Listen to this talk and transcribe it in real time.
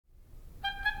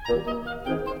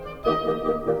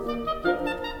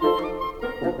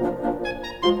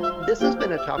This has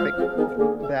been a topic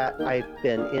that I've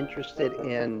been interested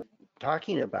in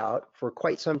talking about for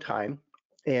quite some time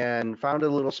and found a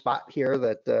little spot here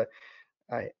that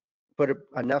I put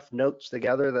enough notes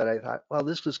together that I thought, well,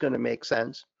 this was going to make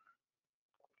sense,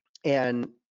 and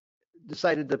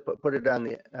decided to put it on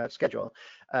the schedule.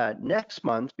 Next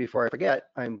month, before I forget,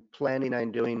 I'm planning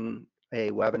on doing a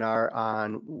webinar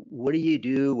on what do you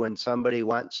do when somebody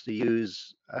wants to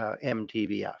use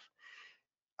MTBF.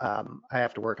 I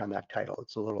have to work on that title.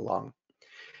 It's a little long.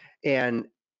 And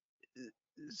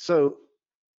so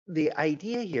the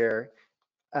idea here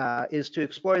is to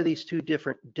explore these two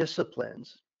different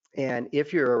disciplines. And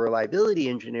if you're a reliability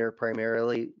engineer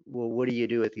primarily, well, what do you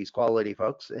do with these quality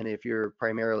folks? And if you're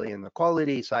primarily in the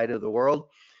quality side of the world,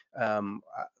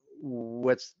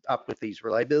 what's up with these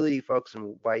reliability folks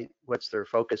and what's their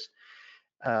focus?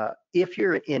 If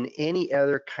you're in any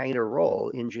other kind of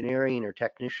role, engineering or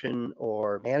technician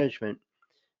or management,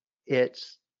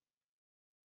 it's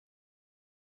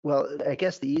well, I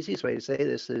guess the easiest way to say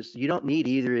this is you don't need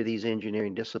either of these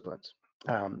engineering disciplines.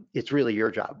 It's really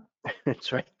your job.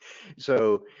 That's right.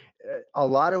 So a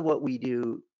lot of what we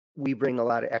do, we bring a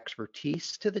lot of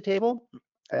expertise to the table.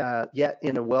 Yet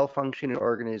in a well-functioning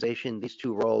organization, these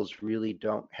two roles really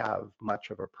don't have much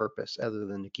of a purpose other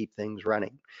than to keep things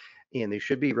running. And they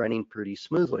should be running pretty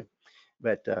smoothly.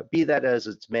 But be that as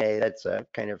it may, that's a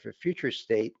kind of a future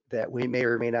state that we may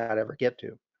or may not ever get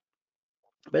to.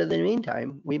 But in the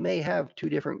meantime, we may have two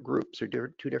different groups or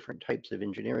two different types of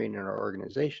engineering in our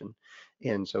organization.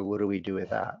 And so what do we do with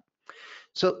that?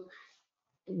 So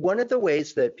one of the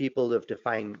ways that people have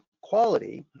defined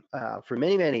quality for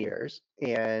many, many years,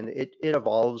 and it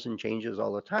evolves and changes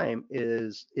all the time,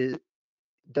 is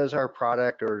does our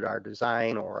product or our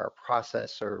design or our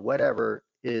process or whatever,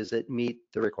 is it meet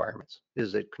the requirements?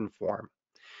 Is it conform?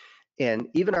 And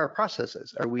even our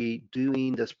processes, are we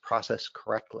doing this process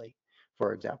correctly,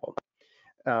 for example?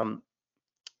 Um,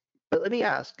 but let me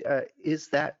ask, is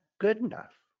that good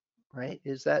enough, right?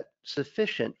 Is that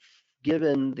sufficient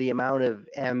given the amount of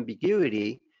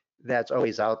ambiguity that's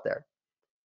always out there?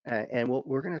 And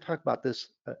we're going to talk about this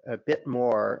a bit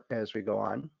more as we go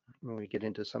on, when we get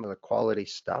into some of the quality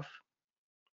stuff.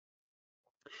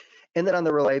 And then on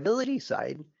the reliability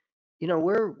side, you know,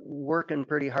 we're working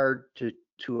pretty hard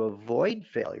to avoid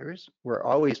failures. We're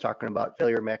always talking about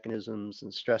failure mechanisms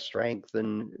and stress strength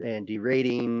and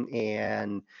derating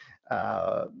and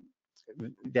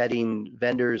vetting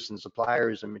vendors and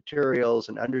suppliers and materials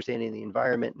and understanding the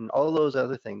environment and all those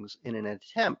other things in an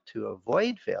attempt to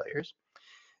avoid failures,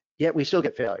 yet we still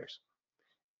get failures.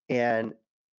 And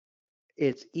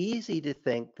it's easy to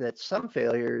think that some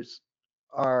failures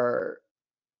are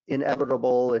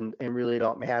inevitable and really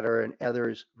don't matter, and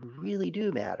others really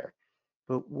do matter.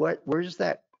 But where's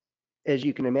that, as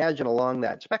you can imagine along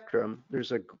that spectrum,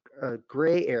 there's a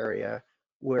gray area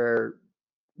where,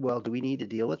 well, do we need to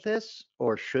deal with this,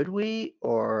 or should we,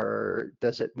 or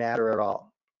does it matter at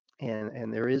all?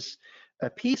 And there is a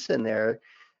piece in there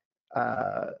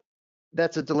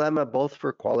that's a dilemma both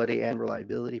for quality and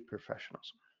reliability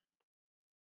professionals.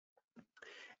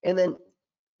 And then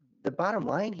the bottom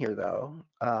line here, though,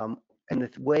 and the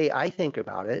way I think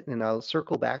about it, and I'll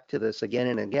circle back to this again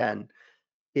and again,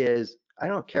 is I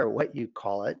don't care what you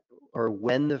call it, or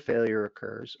when the failure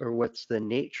occurs, or what's the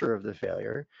nature of the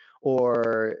failure,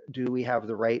 or do we have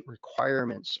the right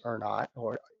requirements or not,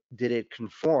 or did it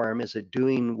conform? Is it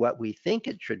doing what we think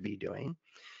it should be doing?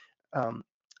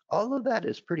 All of that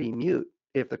is pretty mute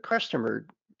if the customer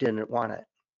didn't want it,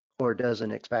 or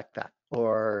doesn't expect that,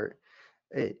 or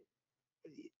it,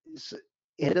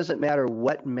 it doesn't matter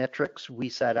what metrics we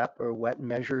set up or what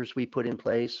measures we put in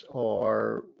place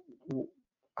or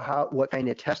what kind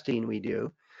of testing we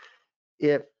do.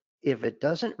 If it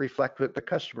doesn't reflect what the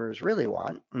customers really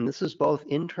want, and this is both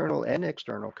internal and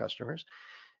external customers,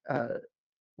 well,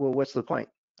 what's the point?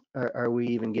 Are we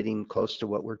even getting close to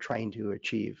what we're trying to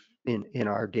achieve in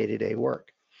our day-to-day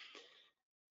work?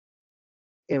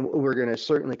 And we're going to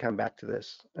certainly come back to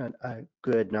this a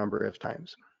good number of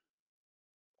times.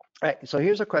 All right, so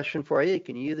here's a question for you. You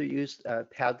can either use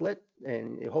Padlet,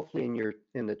 and hopefully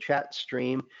in the chat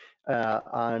stream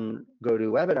on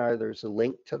GoToWebinar, there's a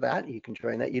link to that. You can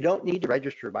join that. You don't need to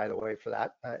register, by the way, for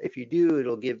that. If you do,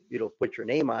 it'll put your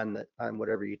name on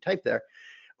whatever you type there,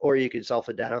 or you can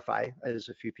self-identify, as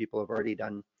a few people have already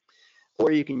done,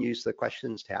 or you can use the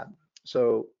questions tab.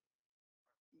 So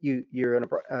you're in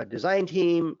a design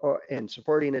team and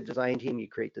supporting a design team, you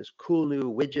create this cool new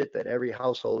widget that every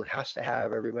household has to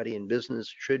have. Everybody in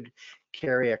business should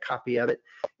carry a copy of it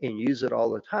and use it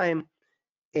all the time.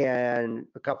 and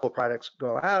a couple of products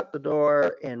go out the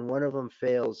door and one of them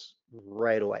fails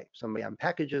right away. Somebody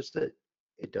unpackages it,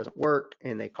 it doesn't work,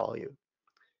 and they call you.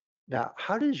 Now,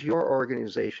 how does your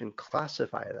organization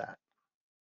classify that,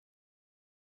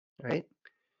 right?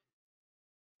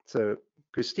 So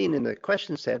Christine in the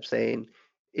questions tab saying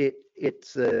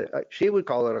it's she would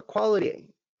call it a quality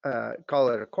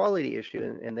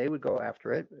issue, and they would go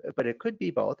after it, but it could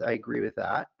be both. I agree with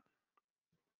that.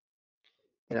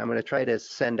 And I'm going to try to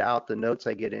send out the notes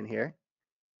I get in here.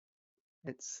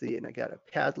 Let's see, and I got a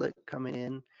Padlet coming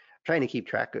in. I'm trying to keep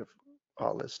track of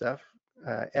all this stuff.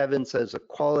 Evan says a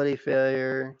quality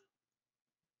failure.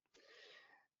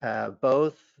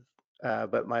 Both,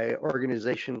 but my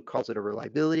organization calls it a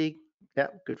reliability. Yeah,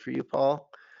 good for you, Paul.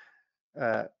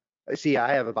 See,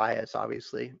 I have a bias,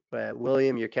 obviously, but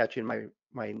William, you're catching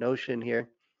my notion here.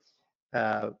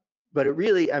 But it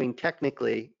really, I mean,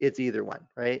 technically, it's either one,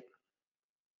 right?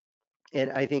 And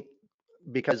I think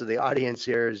because of the audience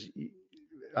here is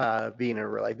being a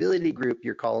reliability group,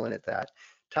 you're calling it that.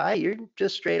 Ty, you're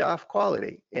just straight off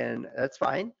quality, and that's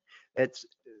fine. It's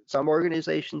some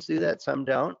organizations do that, some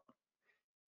don't.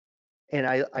 And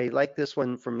I like this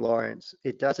one from Lawrence.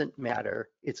 It doesn't matter.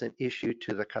 It's an issue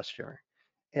to the customer.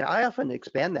 And I often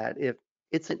expand that. If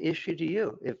it's an issue to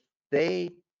you, if they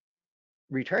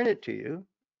return it to you,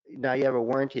 now you have a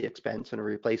warranty expense and a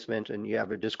replacement, and you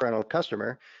have a disgruntled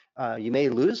customer. You may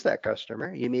lose that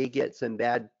customer. You may get some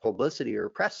bad publicity or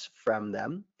press from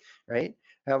them, right?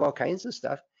 Have all kinds of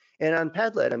stuff. And on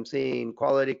Padlet, I'm seeing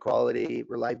quality, quality,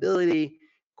 reliability,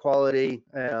 quality,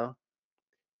 you know,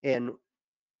 and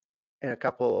a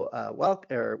couple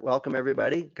welcome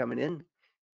everybody coming in.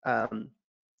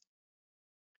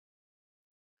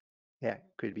 Yeah,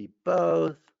 could be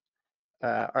both.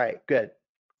 All right, good.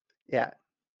 Yeah.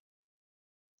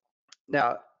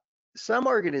 Now, some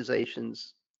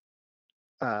organizations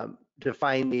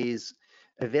define these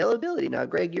availability. Now,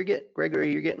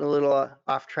 Gregory, you're getting a little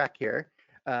off track here,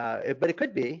 but it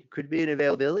could be an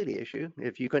availability issue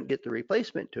if you couldn't get the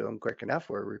replacement to them quick enough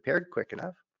or repaired quick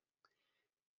enough.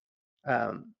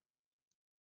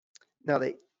 Now,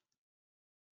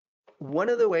 one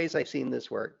of the ways I've seen this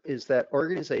work is that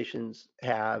organizations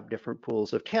have different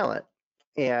pools of talent,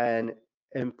 and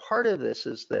part of this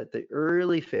is that the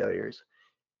early failures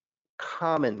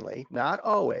commonly, not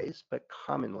always, but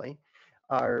commonly,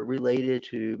 are related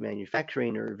to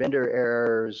manufacturing or vendor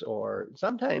errors or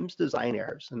sometimes design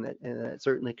errors, and that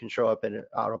certainly can show up in an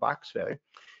out-of-box failure.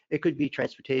 It could be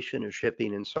transportation or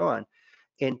shipping and so on.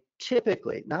 And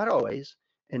typically, not always,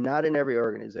 and not in every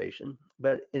organization,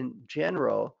 but in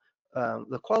general,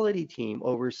 the quality team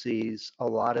oversees a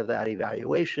lot of that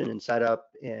evaluation and setup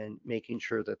and making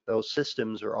sure that those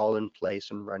systems are all in place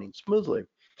and running smoothly.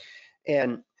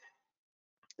 And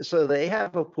so they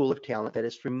have a pool of talent that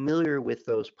is familiar with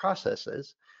those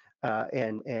processes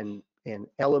and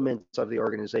elements of the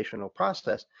organizational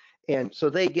process. And so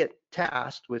they get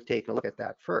tasked with taking a look at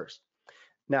that first.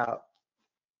 Now,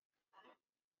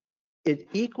 it's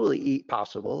equally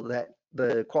possible that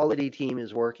the quality team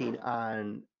is working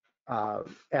on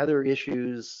other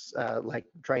issues like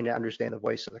trying to understand the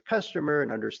voice of the customer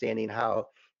and understanding how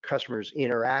customers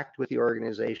interact with the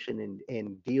organization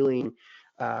and dealing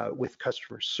with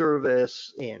customer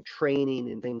service and training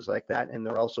and things like that. And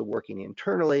they're also working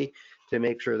internally to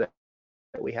make sure that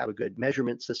we have a good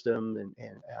measurement system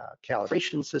and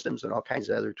calibration systems and all kinds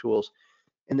of other tools.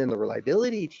 And then the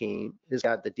reliability team has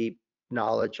got the deep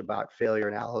knowledge about failure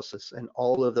analysis and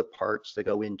all of the parts that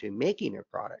go into making a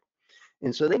product.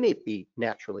 And so they may be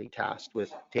naturally tasked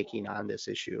with taking on this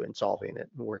issue and solving it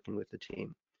and working with the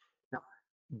team. Now,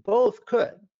 both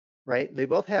could, right? They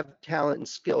both have talent and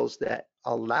skills that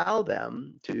allow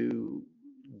them to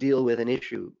deal with an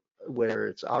issue, whether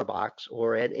it's out of box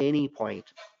or at any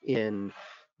point in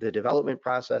the development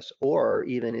process or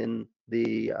even in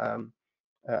the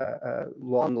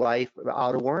long life,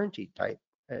 out of warranty type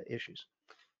issues.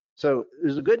 So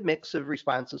there's a good mix of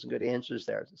responses and good answers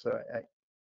there. So,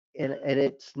 and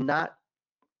it's not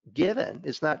given,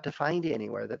 it's not defined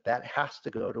anywhere that has to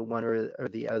go to one or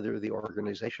the other of the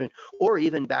organization, or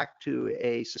even back to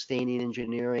a sustaining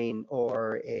engineering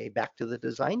or a back to the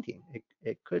design team.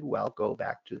 It could well go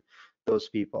back to those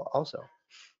people also. All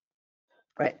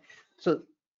right, so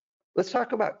let's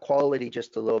talk about quality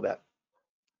just a little bit.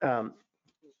 And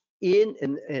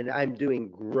I'm doing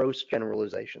gross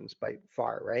generalizations by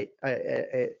far, right?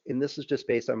 And this is just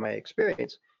based on my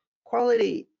experience.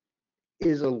 Quality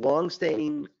is a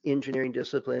long-standing engineering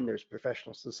discipline. There's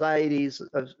professional societies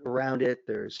around it.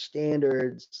 There's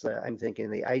standards. I'm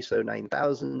thinking the ISO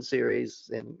 9000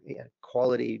 series and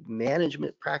quality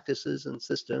management practices and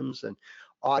systems and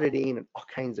auditing and all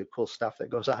kinds of cool stuff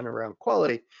that goes on around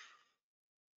quality.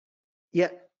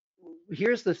 Yet,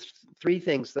 here's the three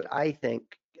things that I think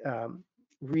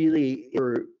really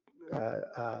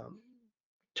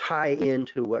tie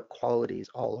into what quality is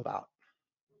all about.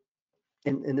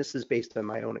 And this is based on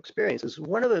my own experiences.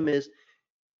 One of them is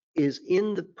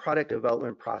in the product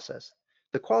development process.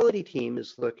 The quality team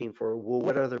is looking for, well,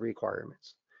 what are the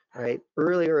requirements, right?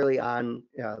 Early on,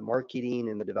 marketing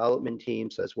and the development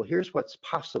team says, well, here's what's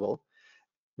possible.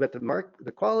 But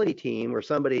the quality team or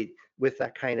somebody with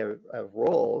that kind of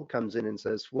role comes in and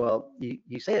says, well,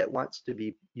 you say it wants to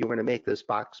be, you want to make this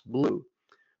box blue.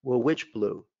 Well, which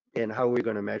blue? And how are we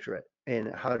going to measure it?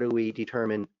 And how do we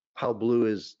determine how blue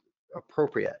is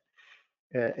appropriate?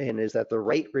 And is that the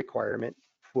right requirement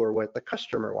for what the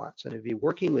customer wants? And if you're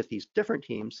working with these different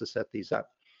teams to set these up,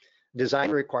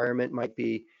 design requirement might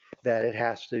be that it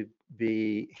has to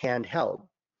be handheld.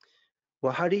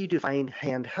 Well, how do you define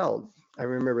handheld? I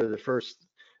remember the first,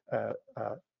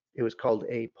 it was called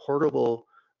a portable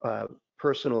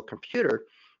personal computer,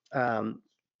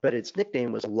 but its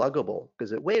nickname was luggable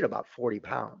because it weighed about 40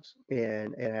 pounds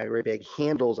and had very big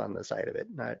handles on the side of it.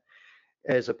 Not,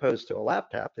 as opposed to a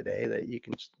laptop today that you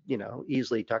can,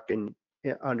 easily tuck in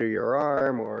under your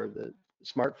arm, or the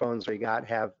smartphones we got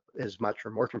have as much or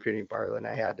more computing power than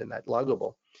I had in that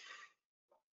luggable.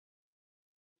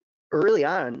 Early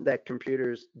on, that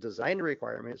computer's design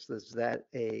requirements is that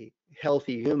a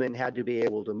healthy human had to be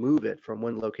able to move it from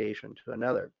one location to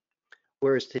another.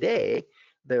 Whereas today,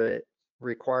 the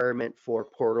requirement for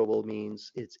portable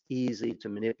means it's easy to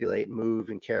manipulate, move,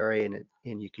 and carry, and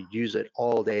you could use it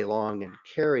all day long and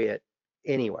carry it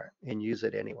anywhere and use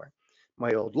it anywhere.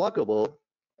 My old luggable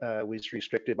was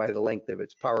restricted by the length of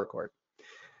its power cord.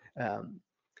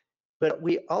 But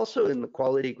we also, in the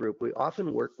quality group, we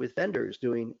often work with vendors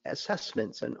doing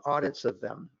assessments and audits of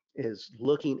them, is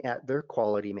looking at their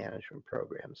quality management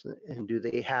programs. And do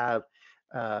they have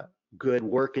good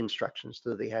work instructions?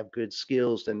 Do they have good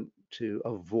skills to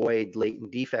avoid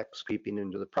latent defects creeping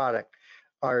into the product?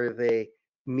 Are they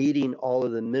meeting all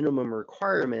of the minimum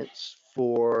requirements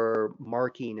for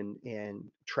marking and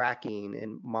tracking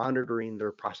and monitoring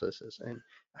their processes?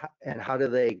 And how do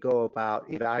they go about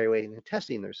evaluating and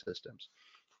testing their systems?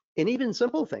 And even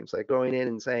simple things like going in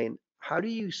and saying, how do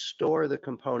you store the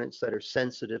components that are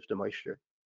sensitive to moisture?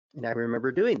 And I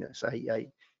remember doing this. I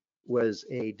was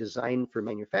a design for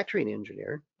manufacturing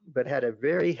engineer, but had a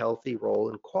very healthy role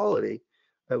in quality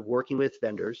of working with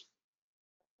vendors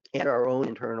and our own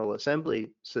internal assembly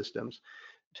systems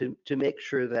to make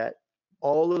sure that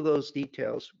all of those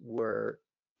details were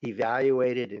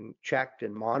evaluated and checked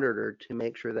and monitored to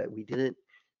make sure that we didn't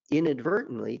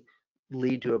inadvertently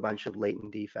lead to a bunch of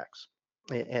latent defects.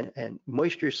 And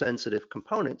moisture sensitive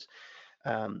components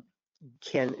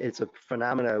it's a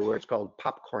phenomena where it's called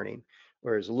popcorning,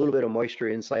 where there's a little bit of moisture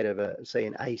inside of say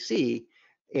an IC,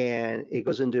 and it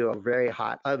goes into a very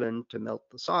hot oven to melt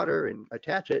the solder and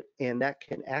attach it, and that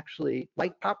can actually,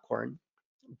 like popcorn,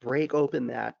 break open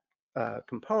that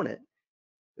component.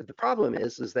 The problem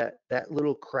is that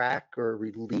little crack or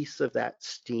release of that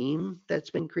steam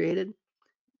that's been created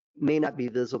may not be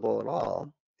visible at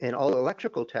all, and all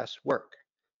electrical tests work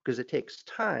because it takes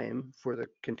time for the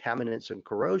contaminants and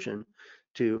corrosion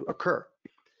to occur.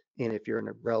 And if you're in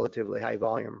a relatively high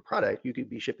volume product, you could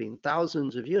be shipping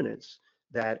thousands of units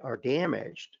that are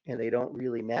damaged and they don't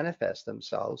really manifest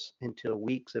themselves until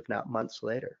weeks, if not months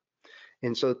later.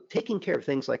 And so taking care of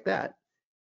things like that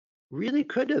really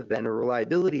could have been a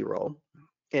reliability role.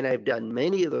 And I've done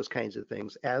many of those kinds of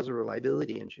things as a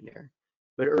reliability engineer.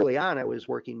 But early on, I was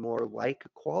working more like a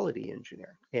quality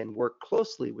engineer and worked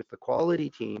closely with the quality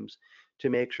teams to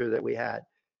make sure that we had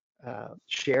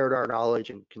shared our knowledge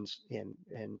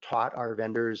and taught our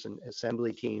vendors and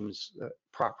assembly teams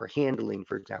proper handling,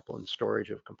 for example, and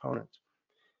storage of components.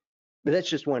 But that's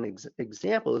just one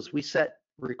example. Is we set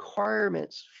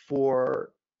requirements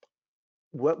for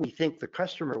what we think the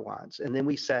customer wants, and then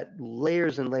we set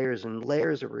layers and layers and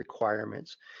layers of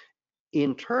requirements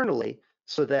internally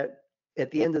so that at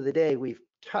the end of the day, we've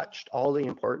touched all the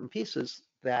important pieces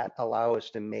that allow us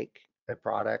to make a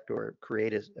product or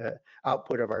create an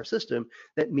output of our system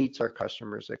that meets our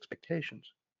customers'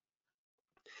 expectations.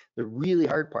 The really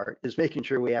hard part is making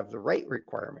sure we have the right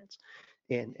requirements.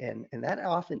 And that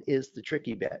often is the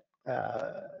tricky bit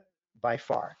by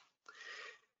far.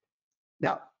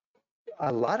 Now,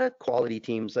 a lot of quality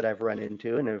teams that I've run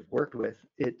into and have worked with,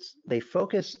 they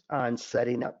focus on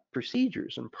setting up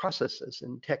procedures and processes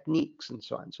and techniques and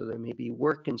so on. So there may be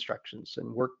work instructions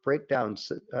and work breakdown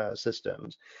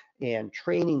systems and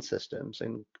training systems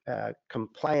and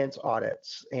compliance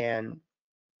audits and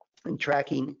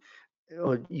tracking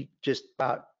just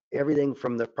about everything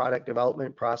from the product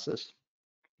development process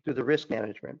to the risk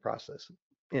management process.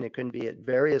 And it can be at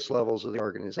various levels of the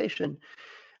organization,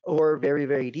 or very,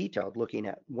 very detailed, looking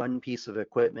at one piece of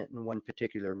equipment and one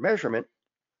particular measurement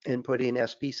and putting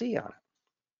SPC on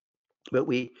it. But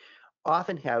we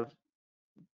often have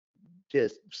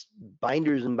just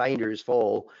binders and binders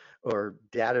full, or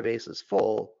databases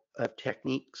full of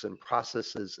techniques and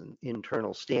processes and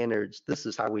internal standards. This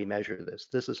is how we measure this.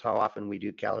 This is how often we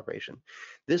do calibration.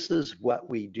 This is what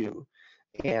we do.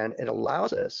 And it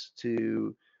allows us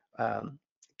to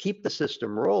keep the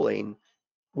system rolling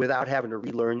without having to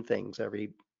relearn things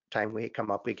every time we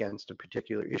come up against a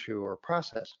particular issue or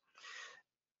process.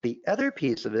 The other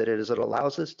piece of it is it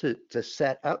allows us to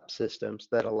set up systems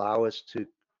that allow us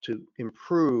to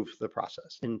improve the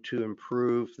process and to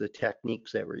improve the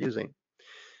techniques that we're using.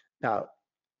 Now,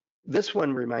 this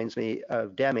one reminds me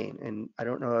of Deming, and I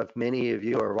don't know if many of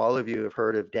you or all of you have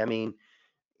heard of Deming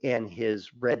and his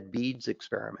red beads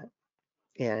experiment.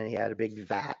 And he had a big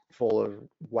vat full of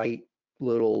white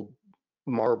little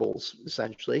marbles,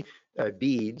 essentially,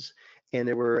 beads, and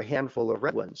there were a handful of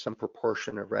red ones, some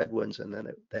proportion of red ones, and then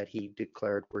that he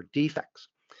declared were defects.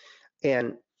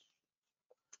 And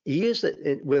he used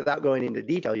it without going into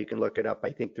detail. You can look it up.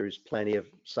 I think there's plenty of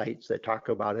sites that talk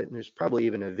about it, and there's probably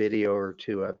even a video or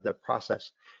two of the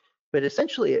process. But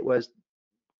essentially, it was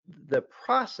the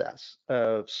process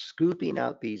of scooping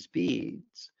out these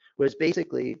beads was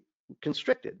basically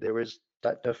constricted. There was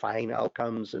defined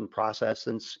outcomes and process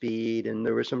and speed, and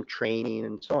there was some training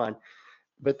and so on.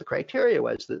 But the criteria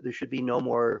was that there should be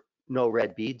no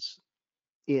red beads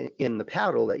in the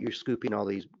paddle that you're scooping all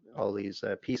these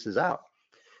pieces out.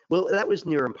 Well, that was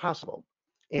near impossible.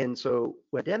 And so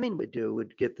what Deming would do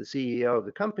would get the CEO of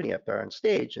the company up there on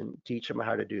stage and teach them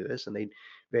how to do this. And they'd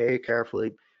very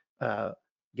carefully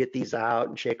get these out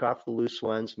and shake off the loose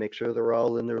ones, make sure they're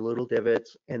all in their little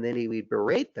divots. And then he would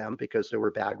berate them because there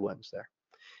were bad ones there.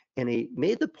 And he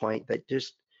made the point that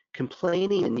just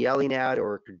complaining and yelling at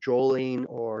or cajoling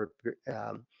or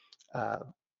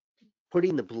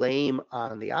putting the blame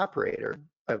on the operator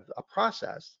of a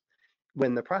process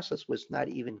when the process was not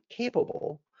even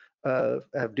capable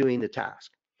of doing the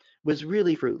task was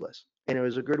really fruitless. And it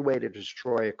was a good way to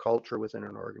destroy a culture within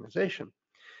an organization.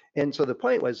 And so the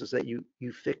point was is that you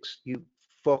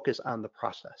focus on the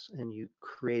process and you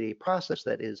create a process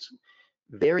that is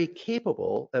very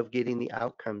capable of getting the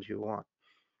outcomes you want.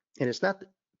 And it's not that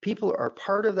people are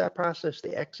part of that process,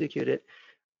 they execute it,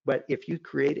 but if you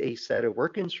create a set of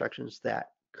work instructions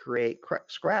that create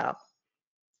scrap,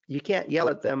 you can't yell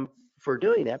at them for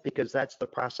doing that because that's the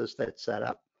process that's set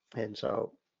up. And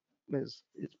so it's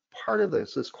part of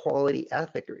this quality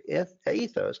ethic or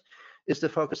ethos is to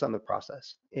focus on the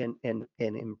process and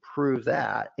improve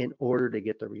that in order to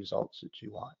get the results that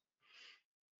you want.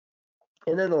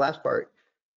 And then the last part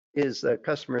is the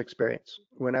customer experience.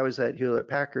 When I was at Hewlett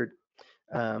Packard,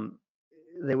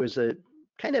 there was a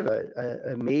kind of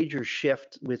a major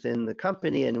shift within the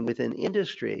company and within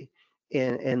industry,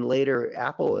 and later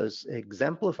Apple has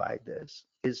exemplified this,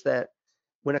 is that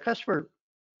when a customer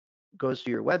goes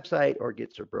to your website or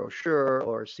gets a brochure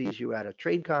or sees you at a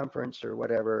trade conference or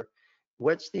whatever,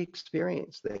 what's the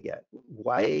experience they get?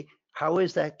 How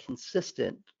is that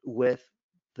consistent with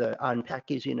the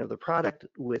unpackaging of the product,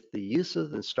 with the use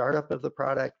of the startup of the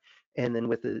product, and then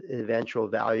with the eventual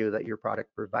value that your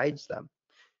product provides them?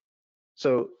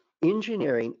 So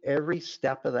engineering every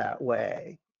step of that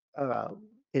way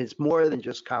is more than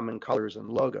just common colors and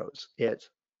logos. It's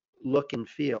look and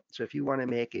feel. So if you want to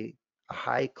make a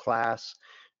high class,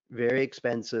 very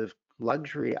expensive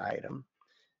luxury item,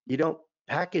 you don't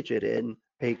package it in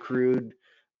a crude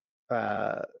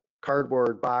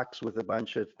cardboard box with a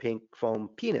bunch of pink foam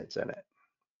peanuts in it,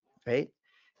 right?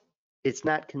 It's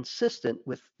not consistent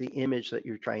with the image that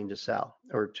you're trying to sell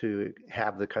or to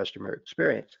have the customer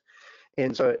experience.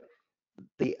 And so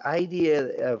the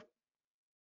idea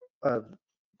of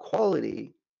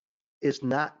quality is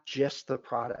not just the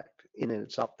product in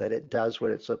itself, that it does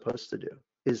what it's supposed to do,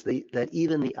 is that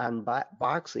even the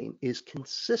unboxing is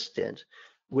consistent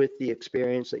with the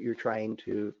experience that you're trying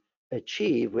to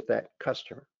achieve with that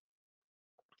customer.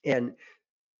 And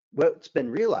what's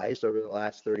been realized over the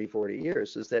last 30, 40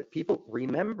 years is that people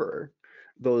remember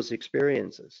those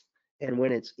experiences. And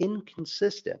when it's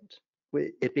inconsistent,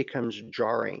 it becomes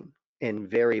jarring. and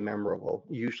very memorable,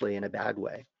 usually in a bad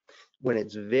way. When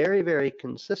it's very, very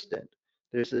consistent,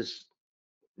 there's this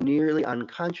nearly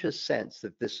unconscious sense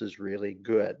that this is really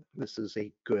good. This is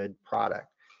a good product.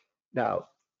 Now,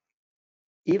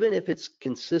 even if it's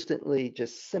consistently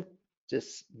just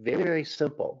very, very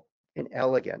simple and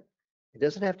elegant, it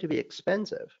doesn't have to be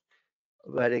expensive,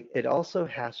 but it also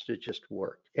has to just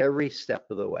work every step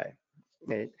of the way.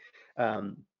 Right?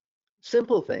 Um,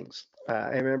 Simple things.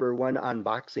 I remember one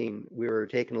unboxing, we were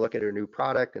taking a look at a new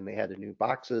product and they had the new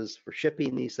boxes for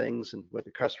shipping these things and what the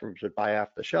customers would buy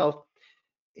off the shelf.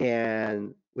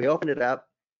 And we opened it up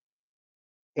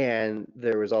and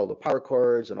there was all the power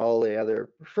cords and all the other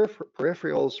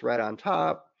peripherals right on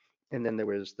top. And then it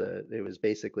was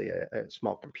basically a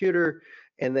small computer.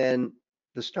 And then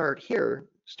the start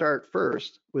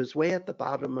first was way at the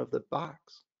bottom of the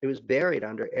box. It was buried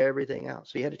under everything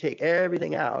else. So you had to take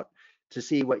everything out to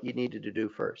see what you needed to do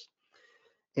first.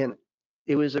 And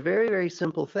it was a very, very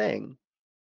simple thing,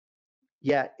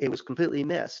 yet it was completely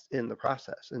missed in the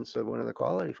process. And so one of the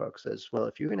quality folks says, well,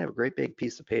 if you're going to have a great big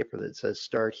piece of paper that says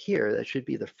start here, that should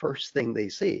be the first thing they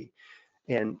see.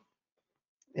 And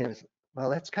it's, well,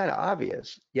 that's kind of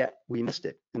obvious, yet we missed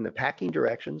it. And the packing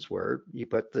directions were you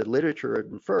put the literature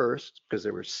in first because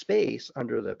there was space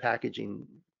under the packaging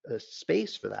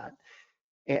space for that.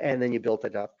 And then you built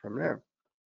it up from there.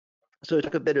 So it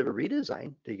took a bit of a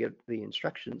redesign to get the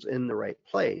instructions in the right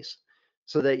place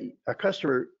so that a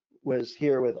customer was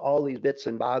here with all these bits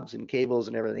and bobs and cables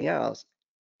and everything else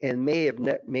and may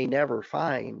never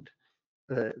find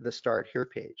the start here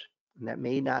page. And that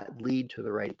may not lead to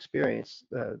the right experience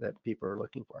that people are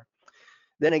looking for.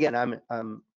 Then again,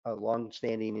 I'm a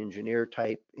long-standing engineer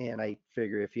type, and I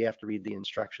figure if you have to read the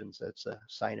instructions, that's a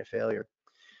sign of failure.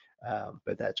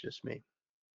 But that's just me.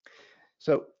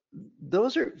 So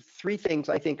those are three things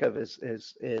I think of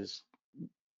as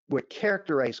what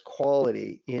characterize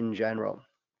quality in general.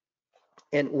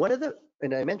 And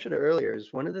and I mentioned it earlier,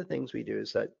 is one of the things we do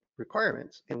is set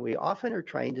requirements, and we often are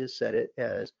trying to set it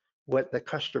as what the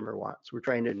customer wants. We're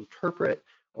trying to interpret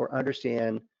or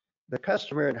understand the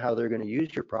customer and how they're going to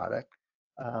use your product.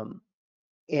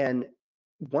 And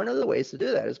one of the ways to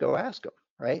do that is go ask them,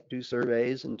 right? Do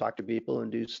surveys and talk to people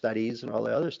and do studies and all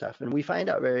the other stuff. And we find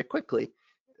out very quickly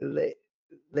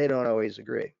they don't always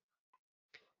agree.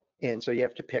 And so you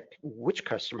have to pick which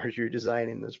customers you're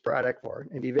designing this product for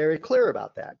and be very clear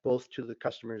about that, both to the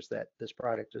customers that this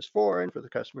product is for and for the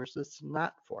customers that's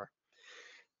not for.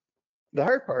 The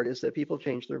hard part is that people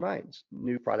change their minds.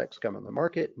 New products come on the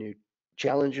market, new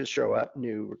challenges show up,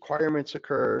 new requirements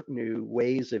occur, new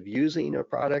ways of using a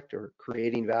product or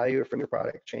creating value from your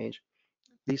product change.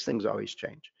 These things always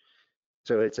change.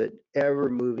 So it's an ever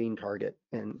moving target.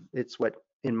 And it's what,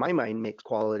 in my mind, makes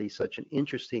quality such an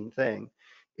interesting thing,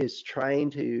 is trying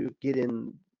to get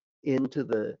into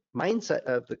the mindset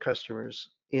of the customers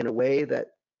in a way that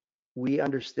we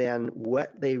understand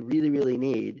what they really, really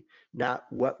need, not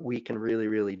what we can really,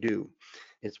 really do.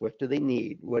 It's what do they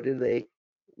need? What do they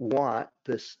want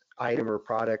this item or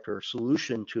product or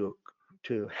solution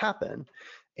to happen?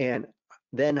 And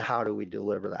then how do we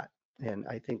deliver that? And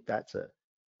I think that's a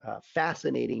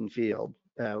fascinating field,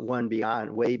 one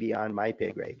way beyond my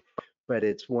pay grade, but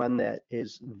it's one that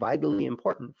is vitally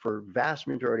important for vast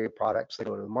majority of products that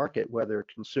go to the market, whether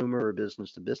consumer or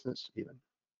business to business even.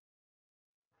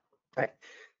 Right.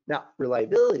 Now,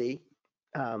 reliability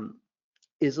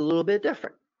is a little bit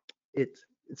different.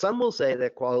 Some will say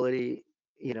that quality,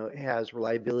 has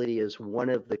reliability as one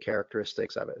of the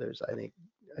characteristics of it. There's, I think,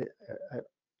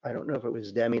 I don't know if it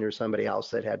was Deming or somebody else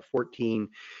that had 14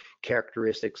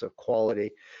 characteristics of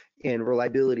quality, and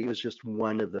reliability was just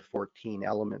one of the 14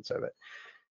 elements of it.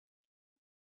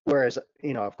 Whereas,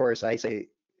 of course, I say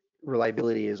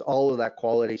reliability is all of that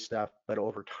quality stuff, but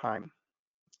over time.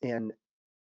 And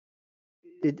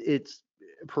it's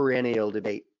perennial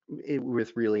debate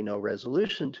with really no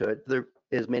resolution to it.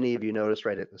 As many of you noticed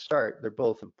right at the start, they're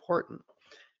both important.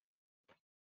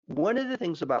 One of the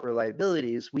things about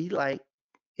reliability is we like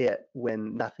it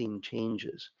when nothing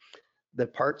changes. The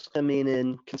parts coming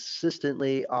in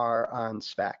consistently are on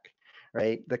spec,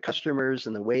 right? The customers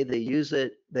and the way they use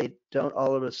it, they don't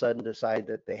all of a sudden decide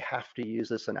that they have to use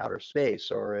this in outer space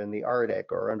or in the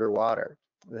Arctic or underwater.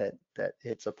 That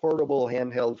it's a portable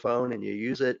handheld phone and you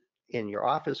use it in your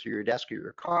office or your desk or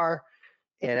your car,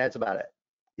 and that's about it.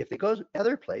 If they go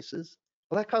other places,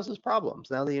 well, that causes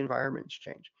problems. Now the environment's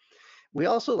changed. We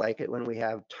also like it when we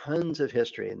have tons of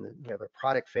history and we have a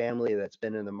product family that's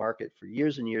been in the market for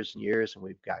years and years and years, and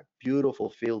we've got beautiful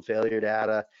field failure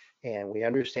data, and we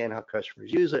understand how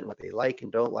customers use it and what they like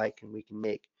and don't like, and we can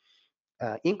make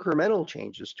incremental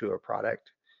changes to a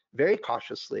product very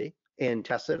cautiously and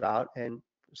test it out and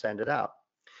send it out.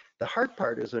 The hard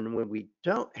part is when we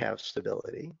don't have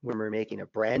stability, when we're making a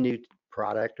brand new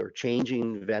product or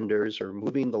changing vendors or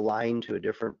moving the line to a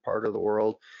different part of the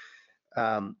world,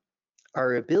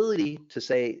 our ability to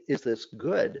say, is this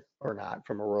good or not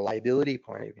from a reliability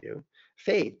point of view,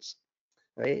 fades,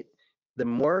 right? The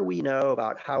more we know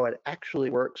about how it actually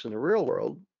works in the real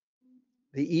world,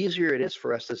 the easier it is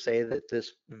for us to say that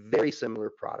this very similar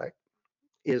product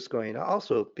is going to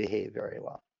also behave very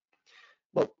well.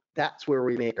 Well, that's where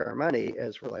we make our money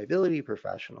as reliability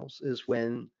professionals, is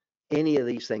when any of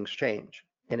these things change.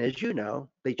 And as you know,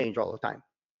 they change all the time.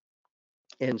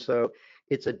 And so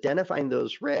it's identifying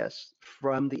those risks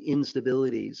from the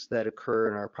instabilities that occur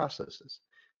in our processes.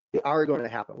 They are going to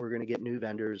happen. We're going to get new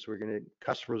vendors.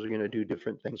 Customers are going to do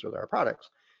different things with our products.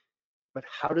 But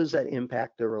how does that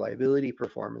impact the reliability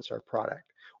performance of our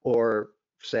product? Or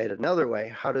say it another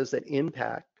way, how does that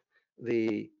impact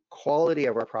the quality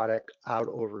of our product out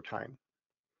over time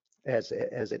as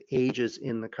it ages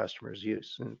in the customer's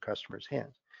use, in the customer's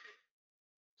hands?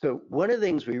 So one of the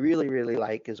things we really, really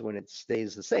like is when it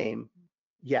stays the same,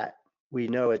 yet we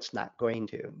know it's not going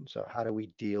to. So how do we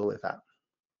deal with that?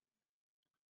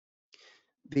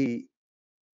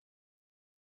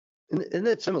 And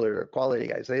that's similar to quality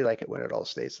guys. They like it when it all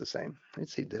stays the same.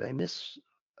 Let's see, did I miss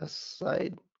a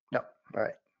slide? No, all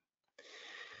right.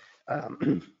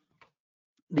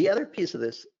 The other piece of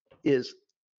this is,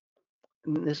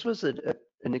 this was an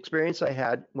experience I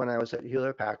had when I was at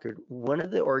Hewlett Packard. One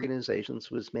of the organizations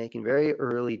was making very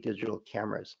early digital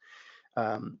cameras.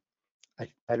 I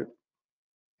don't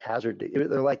hazard,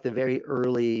 they're like the very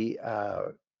early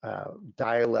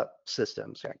dial-up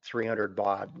systems, like 300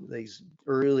 baud. These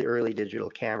early digital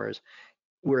cameras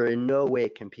were in no way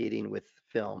competing with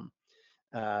film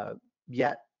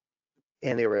yet,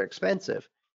 and they were expensive,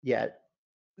 yet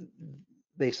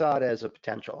they saw it as a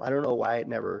potential. I don't know why it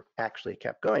never actually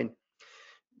kept going.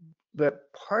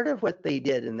 But part of what they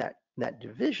did in that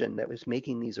division that was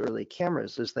making these early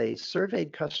cameras is they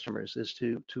surveyed customers as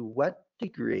to what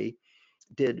degree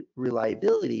did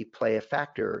reliability play a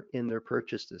factor in their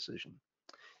purchase decision.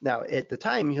 Now, at the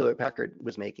time, Hewlett Packard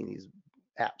was making these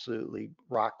absolutely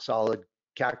rock solid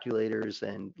calculators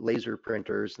and laser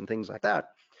printers and things like that.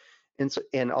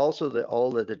 And also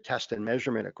all of the test and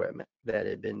measurement equipment that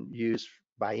had been used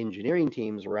by engineering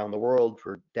teams around the world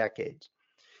for decades.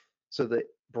 So the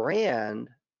brand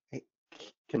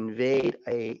conveyed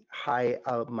a high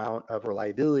amount of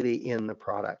reliability in the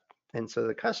product. And so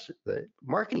the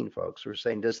marketing folks were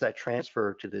saying, does that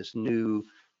transfer to this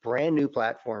brand new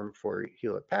platform for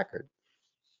Hewlett Packard?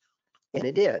 And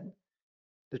it did.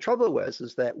 The trouble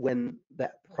is that when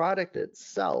that product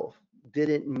itself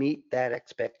didn't meet that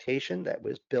expectation that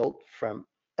was built from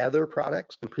other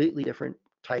products, completely different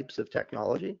types of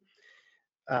technology,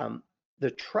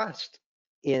 the trust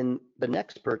in the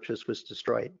next purchase was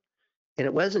destroyed. And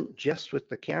it wasn't just with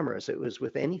the cameras, it was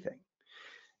with anything.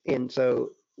 And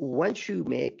so once you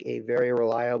make a very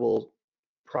reliable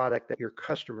product that your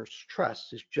customers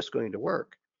trust is just going to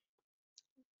work,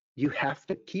 you have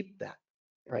to keep that,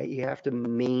 right? You have to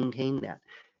maintain that.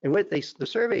 And what the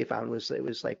survey found was it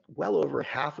was like well over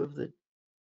half of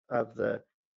the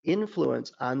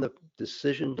influence on the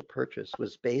decision to purchase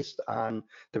was based on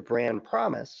the brand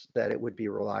promise that it would be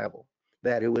reliable,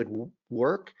 that it would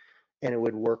work, and it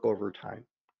would work over time,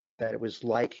 that it was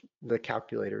like the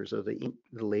calculators or the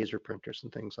laser printers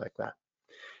and things like that.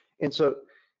 And so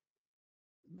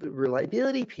the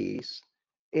reliability piece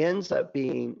ends up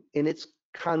being, and it's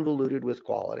convoluted with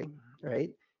quality,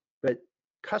 right? But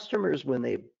customers, when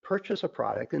they purchase a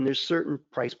product, and there's certain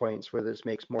price points where this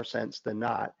makes more sense than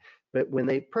not, but when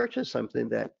they purchase something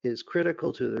that is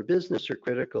critical to their business or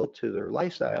critical to their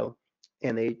lifestyle,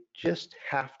 and they just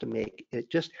have to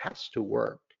it just has to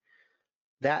work,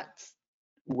 that's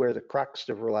where the crux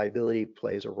of reliability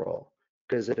plays a role.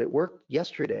 Because if it worked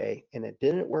yesterday and it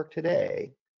didn't work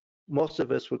today, most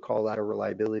of us would call that a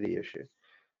reliability issue.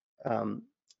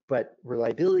 But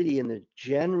reliability in the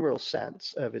general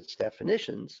sense of its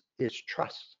definitions is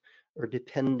trust or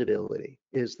dependability,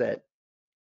 is that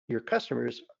your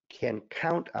customers can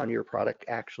count on your product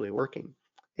actually working.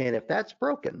 And if that's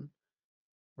broken,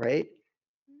 right,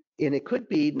 and it could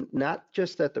be not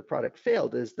just that the product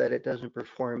failed, is that it doesn't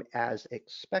perform as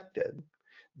expected,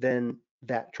 then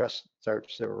that trust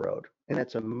starts to erode. And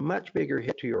that's a much bigger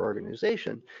hit to your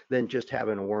organization than just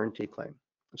having a warranty claim.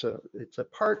 So it's a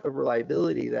part of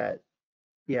reliability that,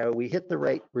 yeah, we hit the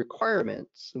right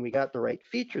requirements and we got the right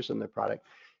features in the product,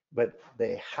 but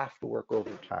they have to work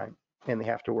over time and they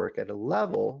have to work at a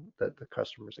level that the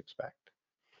customers expect.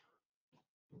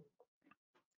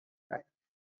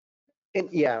 And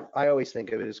yeah, I always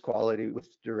think of it as quality with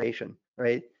duration,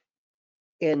 right?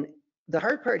 And the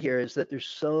hard part here is that there's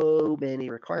so many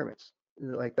requirements,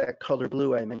 like that color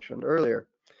blue I mentioned earlier.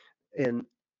 And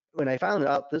when I found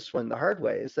out this one the hard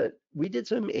way is that we did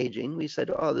some aging. We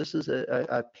said, oh, this is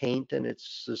a paint and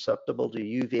it's susceptible to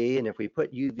UV. And if we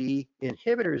put UV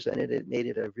inhibitors in it, it made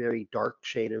it a very dark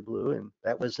shade of blue. And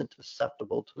that wasn't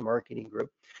susceptible to the marketing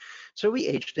group. So we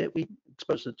aged it. We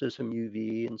exposed it to some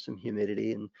UV and some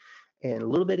humidity and a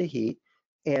little bit of heat.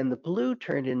 And the blue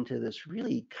turned into this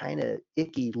really kind of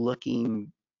icky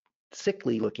looking,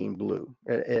 sickly looking blue.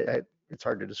 It's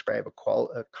hard to describe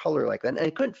a color like that. And I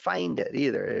couldn't find it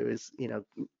either. It was,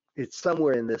 it's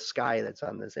somewhere in this sky that's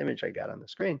on this image I got on the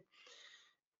screen.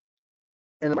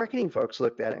 And the marketing folks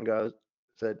looked at it and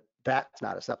said, that's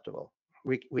not acceptable.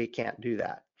 We can't do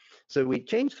that. So we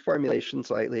changed the formulation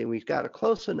slightly and we got a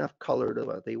close enough color to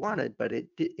what they wanted, but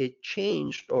it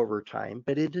changed over time,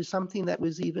 but it is something that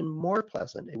was even more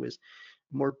pleasant. It was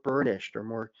more burnished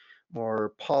or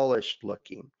more polished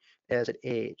looking as it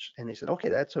aged. And they said, okay,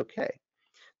 that's okay.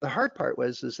 The hard part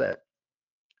is that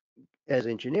as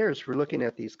engineers, we're looking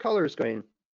at these colors going,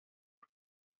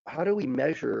 how do we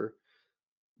measure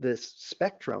this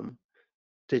spectrum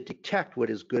to detect what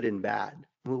is good and bad?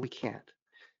 Well, we can't.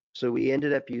 So we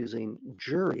ended up using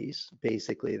juries,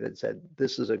 basically, that said,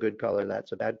 this is a good color,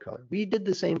 that's a bad color. We did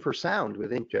the same for sound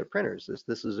with inkjet printers.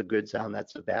 This is a good sound,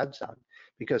 that's a bad sound,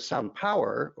 because sound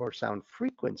power or sound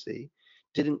frequency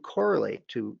didn't correlate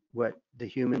to what the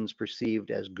humans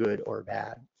perceived as good or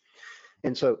bad.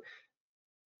 And so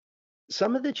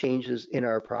some of the changes in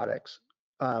our products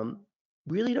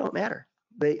really don't matter.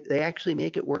 They actually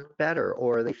make it work better,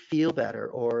 or they feel better,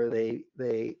 or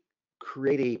they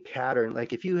create a pattern.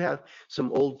 Like if you have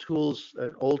some old tools,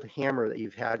 an old hammer that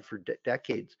you've had for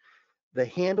decades, the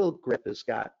handle grip has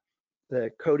got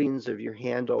the coatings of your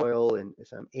hand oil and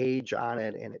some age on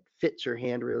it, and it fits your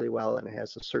hand really well, and it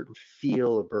has a certain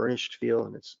feel, a burnished feel,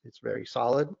 and it's very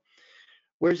solid.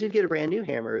 Whereas you get a brand new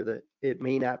hammer that it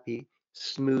may not be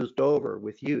smoothed over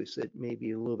with use. It may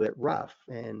be a little bit rough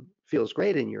and feels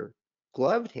great in your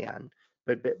gloved hand,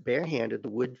 but barehanded, the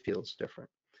wood feels different.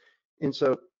 And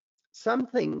so some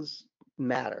things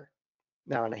matter.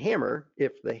 Now on a hammer,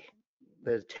 if the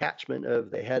attachment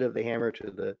of the head of the hammer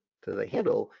to the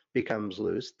handle becomes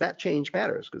loose, that change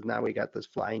matters because now we got this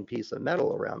flying piece of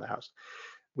metal around the house,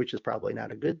 which is probably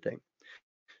not a good thing.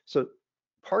 So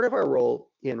part of our role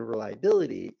in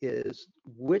reliability is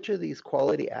which of these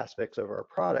quality aspects of our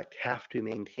product have to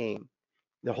maintain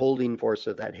the holding force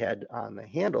of that head on the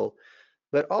handle,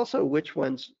 but also which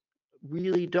ones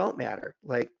really don't matter,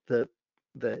 like the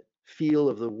feel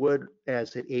of the wood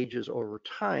as it ages over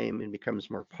time and becomes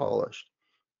more polished.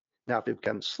 Now, if it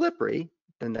becomes slippery,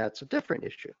 then that's a different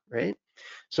issue, right?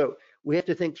 So we have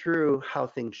to think through how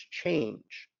things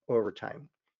change over time.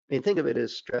 I mean, think of it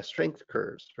as stress strength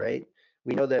curves, right?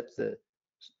 We know that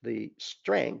the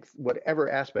strength,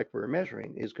 whatever aspect we're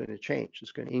measuring, is going to change.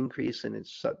 It's going to increase in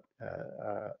its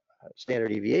standard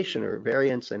deviation or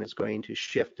variance, and it's going to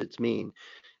shift its mean.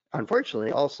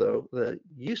 Unfortunately, also the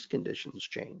use conditions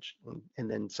change,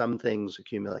 and then some things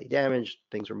accumulate damage,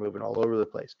 things are moving all over the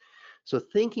place. So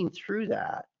thinking through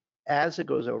that as it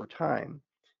goes over time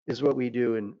is what we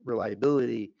do in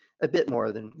reliability a bit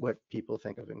more than what people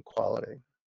think of in quality.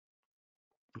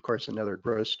 Of course, another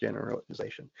gross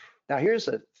generalization. Now here's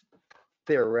a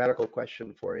theoretical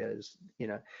question for you is,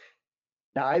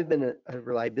 now I've been a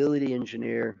reliability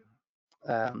engineer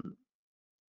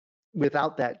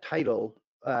without that title,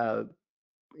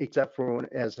 except for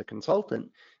as a consultant,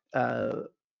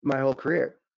 my whole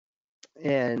career.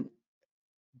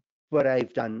 But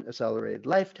I've done accelerated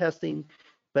life testing.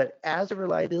 But as a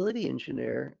reliability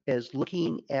engineer, as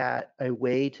looking at a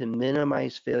way to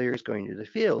minimize failures going to the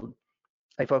field,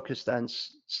 I focused on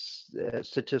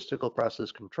statistical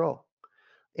process control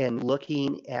and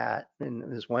looking at, and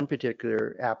this one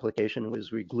particular application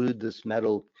was we glued this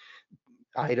metal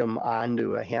item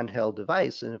onto a handheld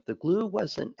device, and if the glue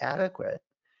wasn't adequate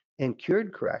and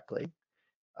cured correctly,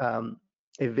 a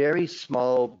very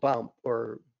small bump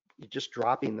or just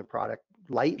dropping the product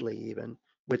lightly even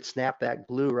would snap that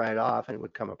glue right off and it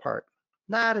would come apart.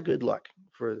 Not a good look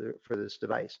for this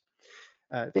device.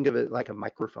 Think of it like a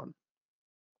microphone.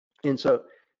 And so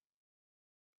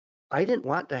I didn't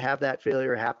want to have that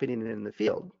failure happening in the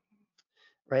field,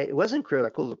 right? It wasn't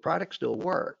critical, the product still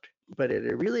worked, but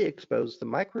it really exposed the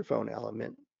microphone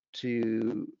element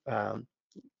to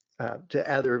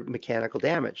other mechanical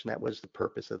damage, and that was the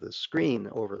purpose of the screen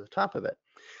over the top of it.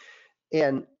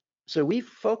 And so we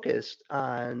focused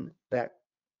on that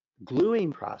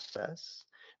gluing process,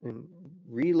 and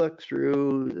re-look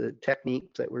through the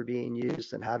techniques that were being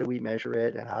used and how do we measure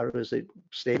it and how was it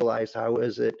stabilized, how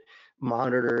was it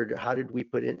monitored, how did we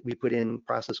put in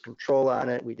process control on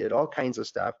it. We did all kinds of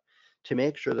stuff to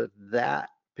make sure that that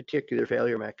particular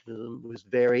failure mechanism was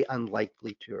very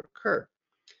unlikely to occur.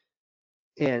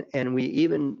 And we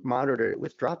even monitored it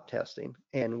with drop testing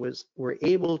and were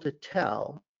able to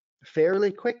tell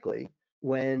fairly quickly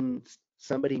when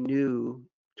somebody new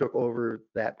took over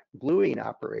that gluing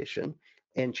operation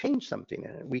and changed something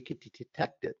in it. We could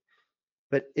detect it.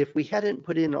 But if we hadn't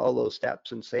put in all those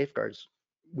steps and safeguards,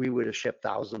 we would have shipped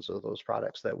thousands of those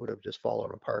products that would have just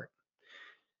fallen apart.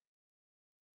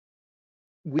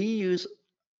 We use,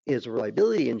 as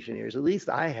reliability engineers, at least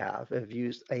I have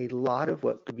used a lot of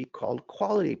what could be called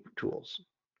quality tools,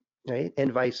 right?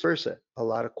 And vice versa. A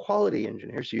lot of quality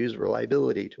engineers use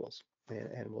reliability tools,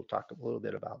 and we'll talk a little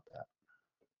bit about that.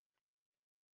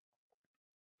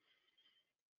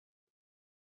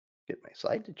 Get my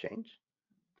slide to change.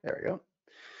 There we go.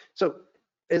 So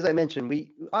as I mentioned,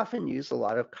 we often use a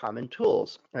lot of common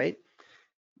tools, right?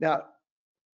 Now,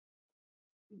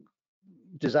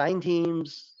 design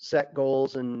teams set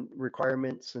goals and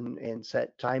requirements and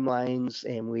set timelines,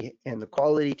 and the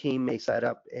quality team may set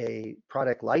up a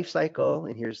product life cycle,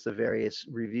 and here's the various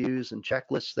reviews and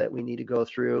checklists that we need to go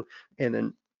through, and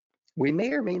then we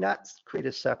may or may not create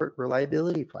a separate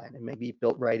reliability plan. It may be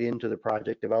built right into the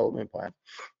project development plan.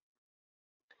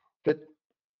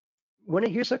 But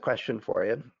here's a question for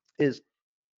you is,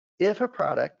 if a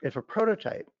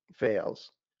prototype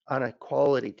fails on a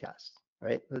quality test,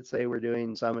 right? Let's say we're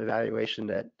doing some evaluation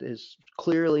that is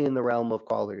clearly in the realm of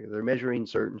quality. They're measuring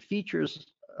certain features,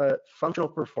 functional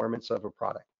performance of a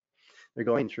product. They're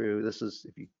going through, this is,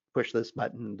 if you push this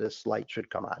button, this light should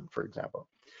come on, for example.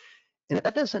 And if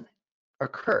that doesn't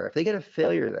occur, if they get a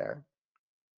failure there,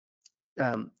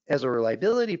 as a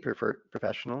reliability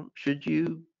professional, should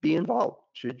you be involved?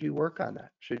 Should you work on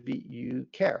that? Should you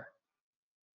care?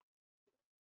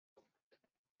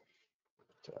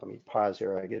 So let me pause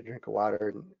here. I get a drink of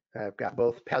water. And I've got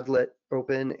both Padlet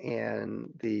open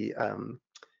and the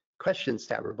questions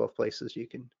tab are both places you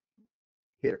can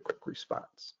hit a quick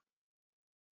response.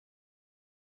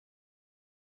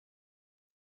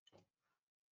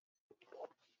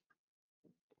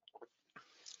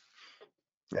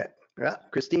 Yeah,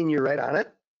 Christine, you're right on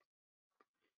it.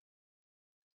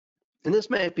 And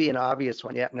this might be an obvious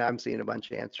one. Yeah, now I'm seeing a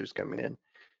bunch of answers coming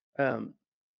in.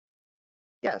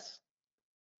 Yes,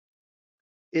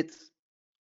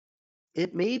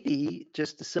 it may be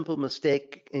just a simple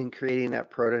mistake in creating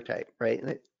that prototype, right?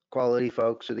 The quality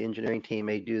folks or the engineering team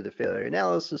may do the failure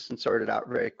analysis and sort it out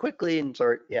very quickly and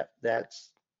yeah,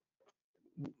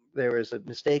 there was a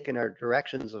mistake in our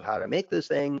directions of how to make this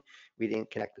thing. We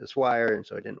didn't connect this wire, and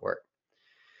so it didn't work,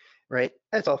 right?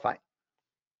 That's all fine.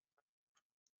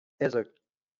 As a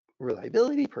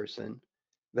reliability person,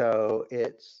 though,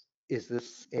 is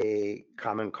this a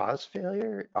common cause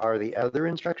failure? Are the other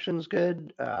instructions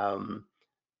good?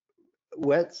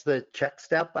 What's the check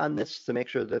step on this to make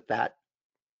sure that that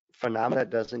phenomena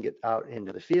doesn't get out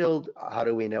into the field? How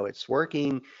do we know it's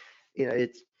working? You know,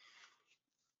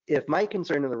 if my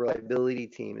concern of the reliability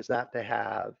team is not to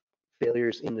have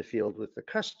failures in the field with the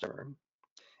customer,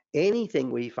 anything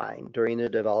we find during the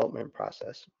development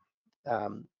process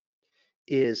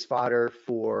is fodder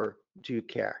for due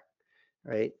care,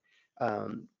 right?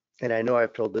 And I know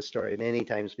I've told this story many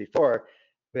times before,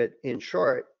 but in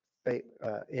short,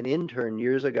 an intern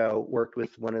years ago worked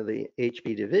with one of the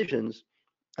HP divisions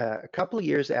a couple of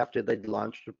years after they'd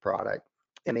launched a product,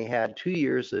 and they had 2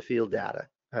 years of field data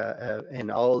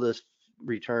and all of this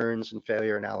returns and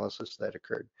failure analysis that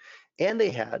occurred. And they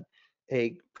had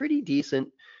a pretty decent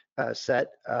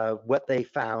set of what they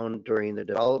found during the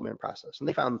development process. And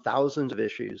they found thousands of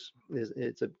issues.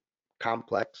 It's a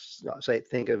complex, say,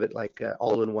 think of it like an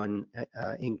all-in-one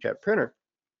inkjet printer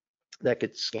that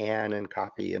could scan and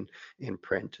copy and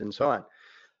print and so on.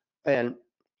 And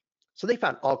so they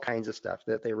found all kinds of stuff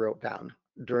that they wrote down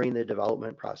during the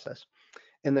development process.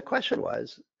 And the question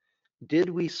was,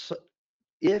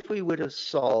 if we would have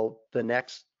solved the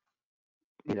next,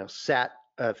 set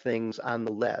of things on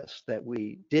the list that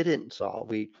we didn't solve,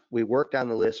 we worked on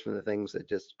the list from the things that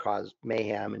just caused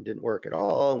mayhem and didn't work at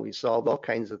all, and we solved all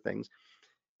kinds of things.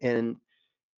 And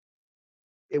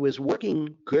it was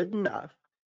working good enough,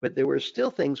 but there were still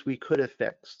things we could have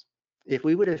fixed. If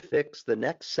we would have fixed the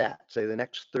next set, say the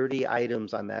next 30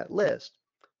 items on that list,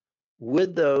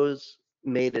 would those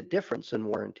made a difference in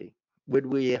warranty? Would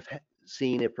we have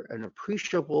seen an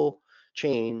appreciable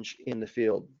change in the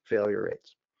field failure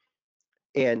rates?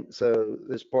 And so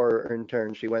this poor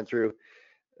intern, she went through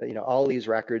all these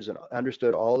records and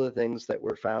understood all the things that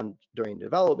were found during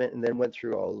development, and then went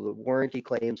through all the warranty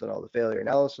claims and all the failure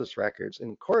analysis records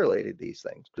and correlated these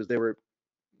things because they were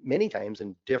many times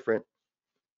in different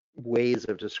ways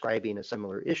of describing a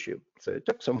similar issue. So it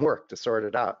took some work to sort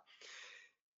it out.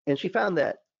 And she found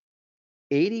that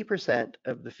 80%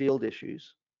 of the field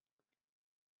issues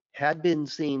had been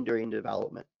seen during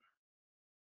development.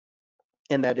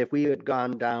 And that if we had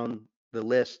gone down the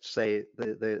list, say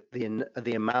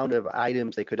the amount of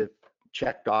items they could have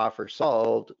checked off or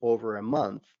solved over a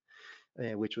month,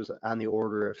 which was on the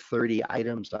order of 30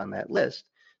 items on that list,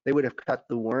 they would have cut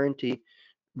the warranty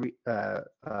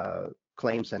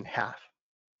claims in half,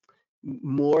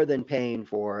 more than paying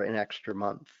for an extra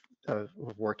month of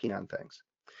working on things.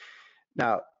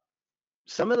 Now,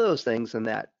 some of those things in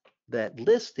that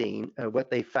listing,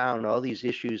 what they found, all these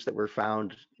issues that were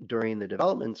found during the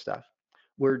development stuff,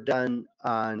 were done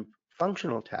on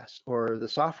functional tests or the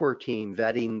software team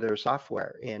vetting their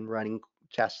software and running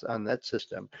tests on that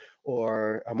system,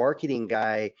 or a marketing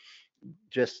guy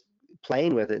just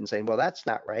playing with it and saying, well, that's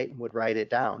not right, and would write it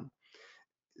down.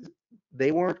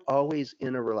 They weren't always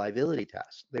in a reliability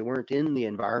test. They weren't in the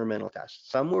environmental test.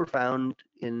 Some were found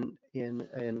in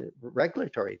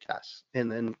regulatory tests and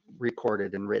then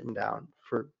recorded and written down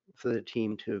for the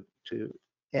team to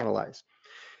analyze.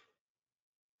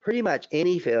 Pretty much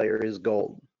any failure is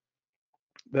gold.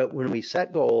 But when we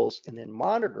set goals and then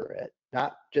monitor it,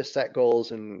 not just set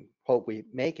goals and hope we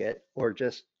make it, or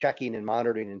just checking and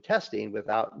monitoring and testing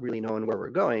without really knowing where we're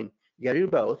going, you got to do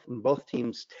both. And both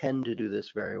teams tend to do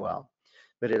this very well.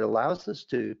 But it allows us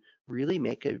to really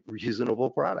make a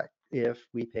reasonable product if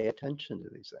we pay attention to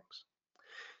these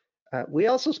things. We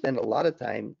also spend a lot of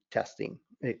time testing,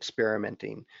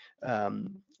 experimenting,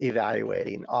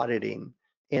 evaluating, auditing,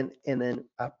 and then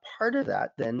a part of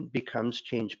that then becomes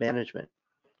change management,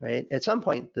 right? At some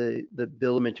point, the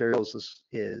bill of materials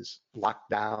is locked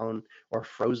down or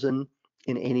frozen,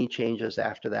 and any changes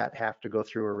after that have to go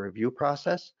through a review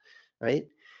process, right?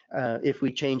 If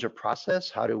we change a process,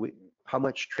 how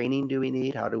much training do we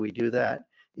need? How do we do that?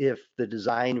 If the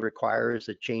design requires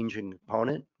a change in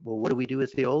component, well, what do we do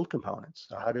with the old components?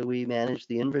 So how do we manage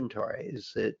the inventory?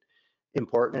 Is it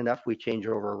important enough we change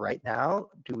over right now?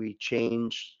 Do we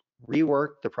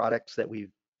rework the products that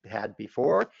we've had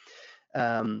before?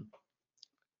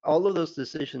 All of those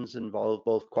decisions involve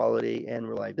both quality and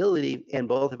reliability, and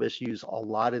both of us use a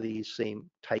lot of these same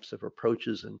types of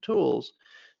approaches and tools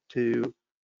to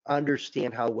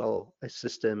understand how well a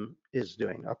system is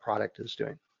doing, a product is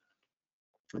doing.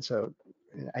 And so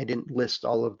I didn't list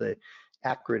all of the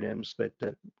acronyms, but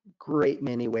the great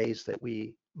many ways that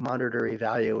we monitor,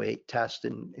 evaluate, test,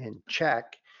 and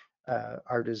check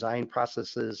our design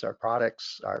processes, our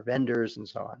products, our vendors, and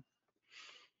so on.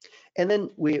 And then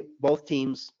both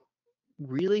teams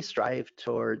really strive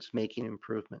towards making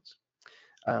improvements.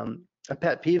 A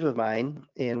pet peeve of mine,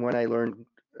 and when I learned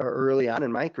early on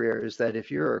in my career, is that if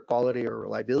you're a quality or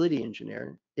reliability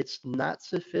engineer, it's not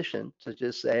sufficient to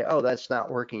just say, oh, that's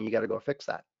not working, you got to go fix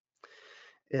that.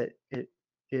 It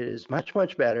is much,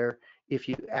 much better if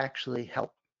you actually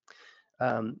help.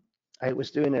 I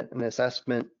was doing an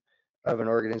assessment of an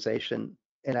organization,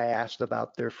 and I asked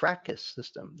about their FRACIS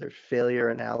system, their failure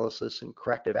analysis and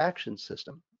corrective action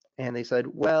system. And they said,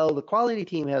 well, the quality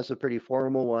team has a pretty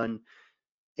formal one.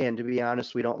 And to be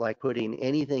honest, we don't like putting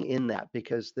anything in that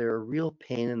because they're a real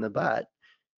pain in the butt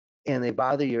and they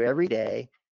bother you every day.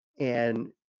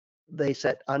 And they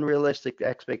set unrealistic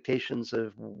expectations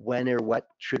of when or what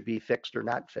should be fixed or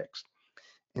not fixed.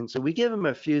 And so we give them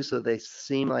a few so they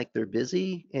seem like they're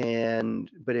busy.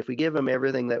 But if we give them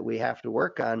everything that we have to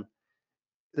work on,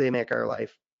 they make our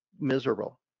life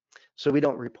miserable. So we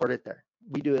don't report it there.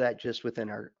 We do that just within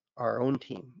our own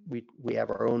team. We have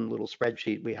our own little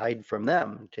spreadsheet we hide from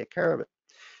them and take care of it.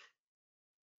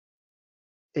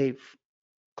 A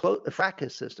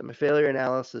FRACIS system, a failure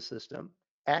analysis system,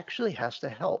 actually has to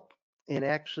help and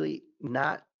actually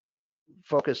not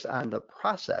focus on the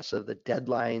process of the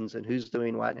deadlines and who's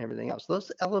doing what and everything else.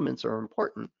 Those elements are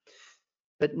important,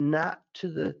 but not to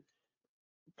the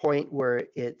point where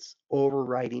it's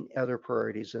overriding other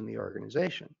priorities in the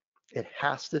organization. It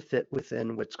has to fit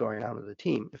within what's going on with the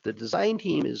team. If the design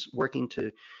team is working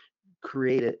to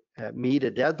meet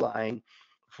a deadline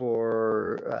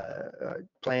for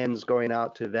plans going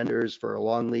out to vendors for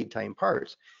long lead time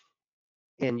parts,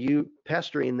 and you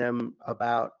pestering them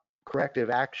about corrective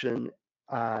action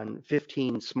on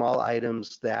 15 small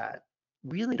items that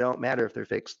really don't matter if they're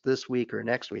fixed this week or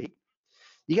next week,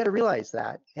 you got to realize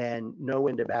that and know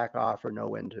when to back off or know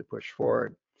when to push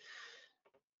forward.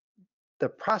 the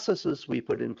processes we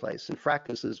put in place, and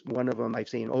Fractus is one of them I've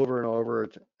seen over and over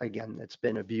again, that's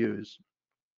been abused.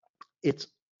 It's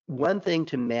one thing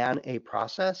to man a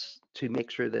process to make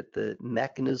sure that the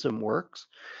mechanism works,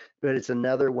 but it's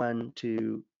another one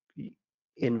to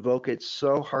invoke it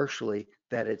so harshly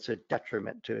that it's a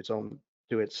detriment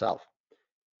to itself.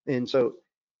 And so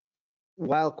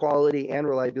while quality and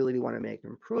reliability want to make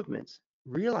improvements,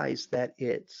 realize that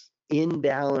it's in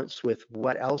balance with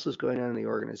what else is going on in the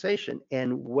organization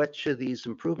and which of these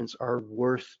improvements are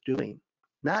worth doing.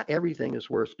 Not everything is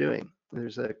worth doing.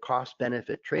 There's a cost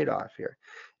benefit trade-off here.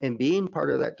 And being part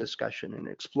of that discussion and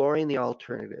exploring the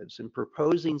alternatives and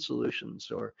proposing solutions,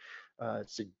 or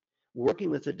working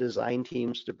with the design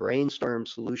teams to brainstorm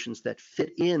solutions that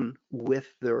fit in with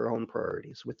their own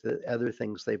priorities, with the other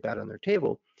things they've got on their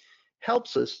table,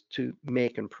 helps us to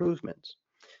make improvements.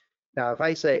 Now, if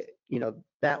I say,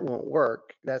 that won't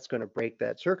work, that's going to break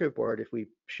that circuit board if we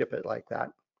ship it like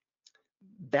that,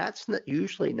 that's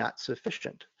usually not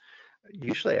sufficient.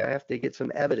 Usually I have to get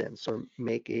some evidence or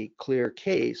make a clear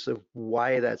case of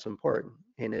why that's important.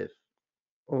 And if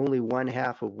only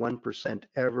 0.5%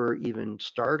 ever even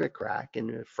start a crack,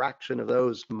 and a fraction of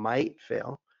those might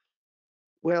fail,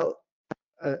 well,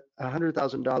 a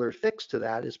 $100,000 fix to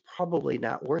that is probably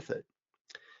not worth it.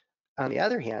 On the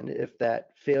other hand, if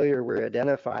that failure we're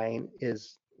identifying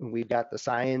is, we've got the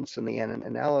science and the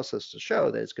analysis to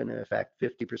show that it's going to affect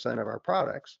 50% of our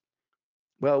products,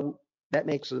 well, that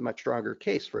makes a much stronger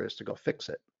case for us to go fix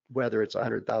it, whether it's a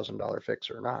 $100,000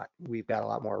 fix or not. We've got a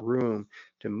lot more room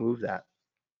to move that.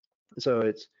 So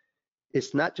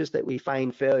it's not just that we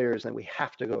find failures and we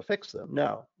have to go fix them.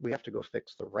 No, we have to go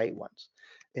fix the right ones.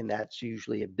 And that's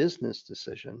usually a business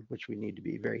decision, which we need to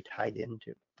be very tied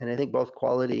into. And I think both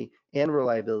quality and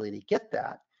reliability get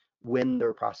that when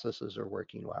their processes are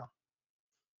working well.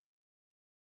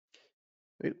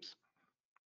 Oops.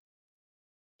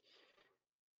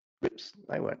 Oops,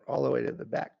 I went all the way to the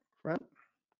back front.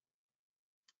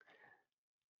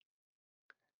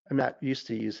 I'm not used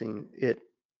to using it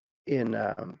in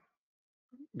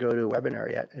GoToWebinar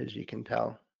yet, as you can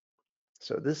tell.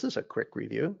 So this is a quick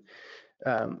review.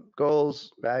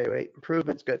 Goals, evaluate,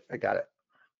 improvements, good, I got it.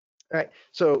 All right,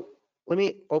 so let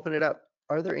me open it up.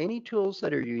 Are there any tools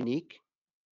that are unique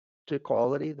to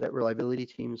quality that reliability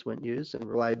teams wouldn't use, and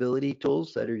reliability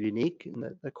tools that are unique and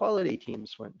that the quality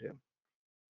teams wouldn't do?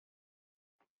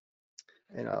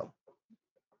 And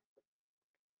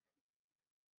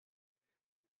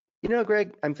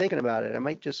Greg, I'm thinking about it. I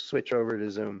might just switch over to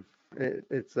Zoom.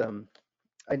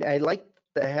 I like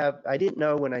to have, I didn't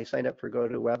know when I signed up for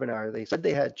GoToWebinar, they said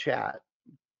they had chat,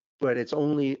 but it's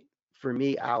only for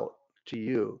me out to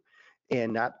you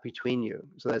and not between you.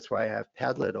 So that's why I have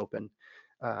Padlet open.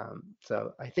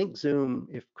 So I think Zoom,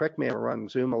 correct me if I'm wrong,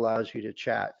 Zoom allows you to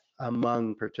chat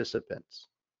among participants,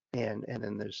 and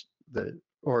then there's the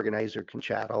organizer can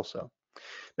chat also.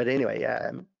 But anyway, yeah,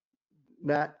 I'm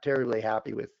not terribly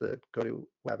happy with the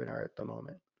GoToWebinar at the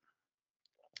moment.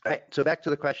 All right, so back to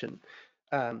the question.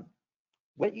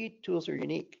 What tools are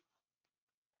unique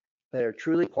that are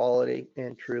truly quality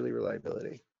and truly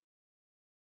reliability?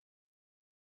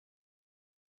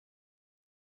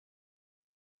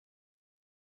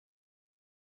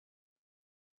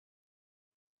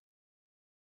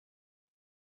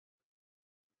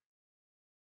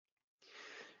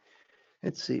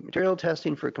 Let's see, material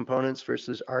testing for components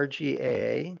versus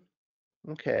RGA.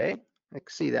 Okay, I can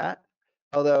see that.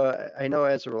 Although I know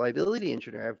as a reliability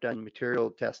engineer, I've done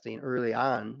material testing early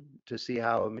on to see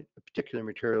how a particular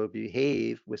material will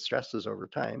behave with stresses over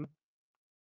time.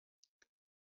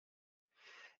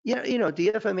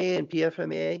 DFMA and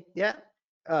PFMA, yeah.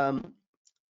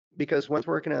 Because one's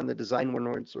working on the design,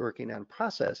 one's working on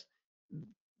process,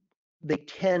 they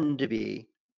tend to be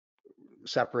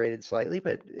separated slightly,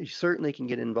 but you certainly can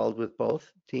get involved with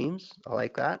both teams. I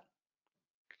like that.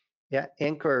 Yeah,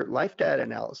 Anchor life data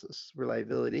analysis,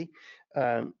 reliability.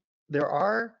 There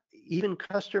are even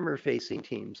customer-facing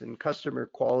teams and customer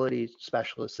quality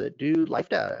specialists that do life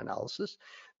data analysis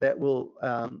that will,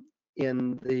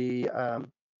 in the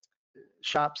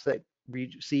shops that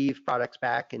receive products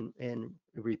back and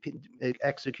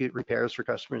execute repairs for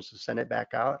customers to send it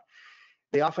back out,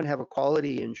 they often have a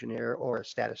quality engineer or a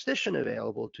statistician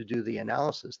available to do the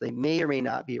analysis. They may or may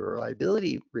not be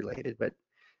reliability related, but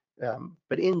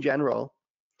in general,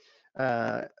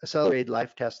 accelerated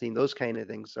life testing, those kind of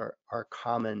things are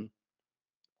common.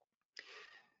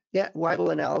 Yeah,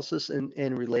 Weibull analysis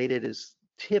and related is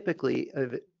typically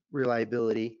of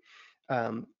reliability.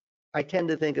 I tend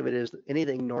to think of it as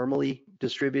anything normally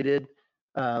distributed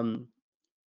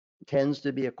tends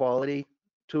to be a quality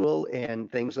tool,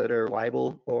 and things that are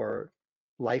Weibull or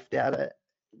life data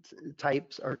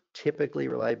types are typically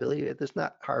reliability. It's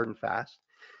not hard and fast.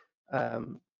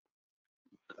 Um,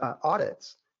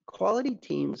 Audits. Quality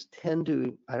teams tend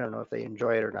to, I don't know if they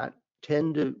enjoy it or not,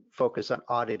 tend to focus on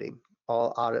auditing.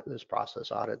 All audit this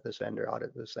process, audit this vendor,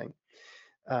 audit this thing.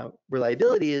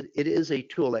 Reliability, it is a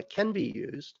tool that can be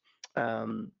used.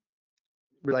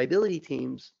 Reliability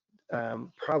teams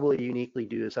probably uniquely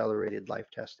do accelerated life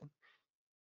testing.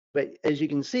 But as you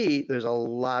can see, there's a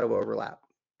lot of overlap,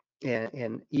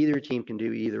 and either team can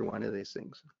do either one of these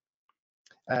things.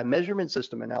 Measurement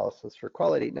system analysis for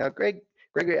quality. Now,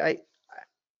 Gregory,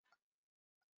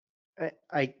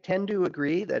 I tend to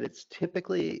agree that it's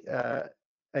typically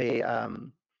a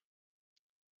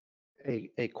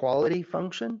quality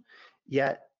function,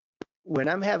 yet when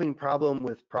I'm having problem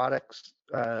with products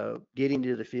getting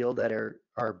to the field that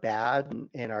are bad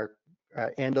and are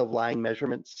end of line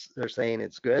measurements, they're saying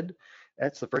it's good,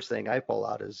 that's the first thing I pull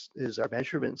out is our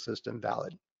measurement system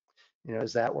valid? You know,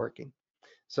 is that working?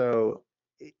 So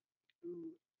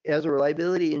as a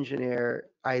reliability engineer,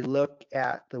 I look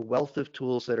at the wealth of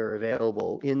tools that are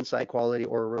available inside quality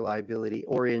or reliability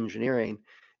or engineering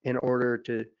in order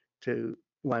to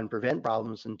one, prevent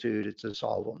problems, and two, to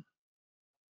solve them.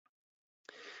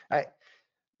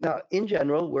 Now, in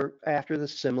general, we're after the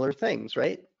similar things,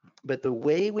 right? But the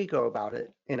way we go about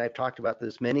it, and I've talked about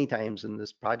this many times in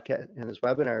this podcast, in this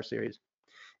webinar series,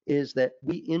 is that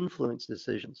we influence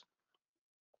decisions.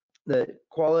 The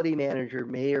quality manager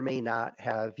may or may not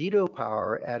have veto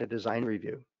power at a design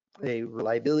review. A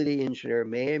reliability engineer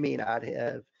may or may not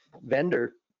have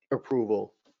vendor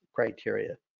approval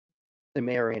criteria. They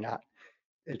may or may not.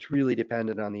 It's really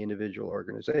dependent on the individual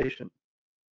organization.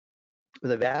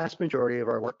 The vast majority of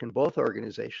our work in both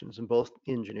organizations, in both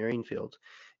engineering fields,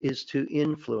 is to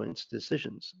influence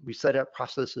decisions. We set up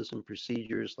processes and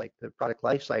procedures like the product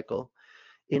lifecycle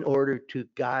in order to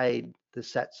guide the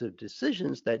sets of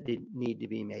decisions that need to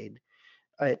be made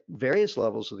at various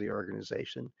levels of the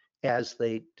organization as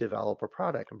they develop a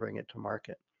product and bring it to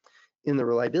market. In the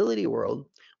reliability world,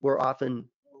 we're often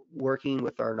working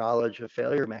with our knowledge of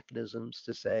failure mechanisms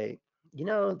to say, you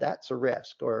know, that's a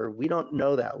risk, or we don't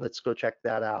know that, let's go check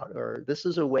that out, or this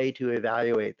is a way to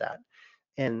evaluate that.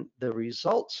 And the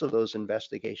results of those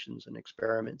investigations and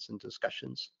experiments and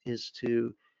discussions is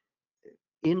to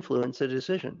influence a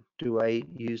decision. Do I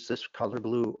use this color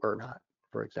blue or not,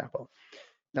 for example?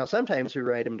 Now, sometimes we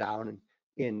write them down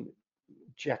in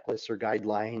checklists or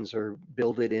guidelines or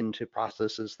build it into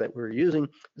processes that we're using.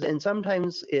 And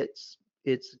sometimes it's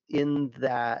in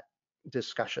that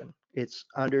discussion. It's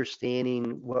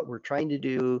understanding what we're trying to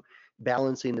do,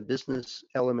 balancing the business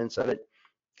elements of it,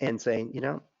 and saying, you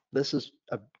know, this is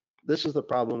the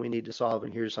problem we need to solve,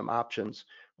 and here's some options.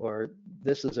 Or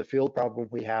this is a field problem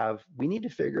we have. We need to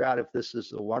figure out if this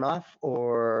is a one-off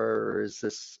or is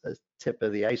this a tip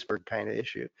of the iceberg kind of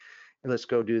issue. And let's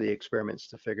go do the experiments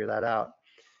to figure that out.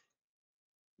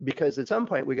 Because at some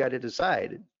point we got to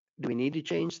decide, do we need to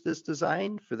change this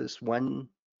design for this one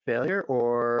failure,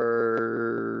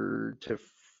 or to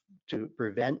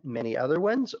prevent many other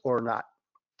ones, or not?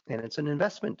 And it's an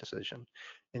investment decision.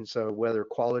 And so whether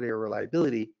quality or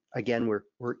reliability, again,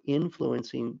 we're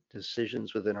influencing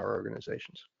decisions within our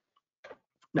organizations.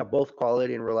 Now, both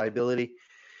quality and reliability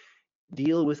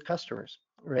deal with customers,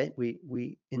 right?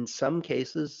 We in some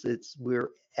cases, we're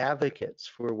advocates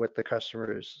for what the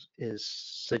customer is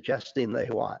suggesting they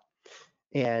want.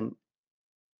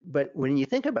 But when you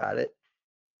think about it,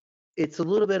 it's a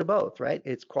little bit of both, right?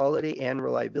 It's quality and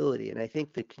reliability. And I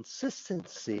think the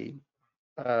consistency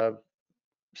of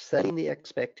setting the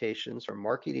expectations from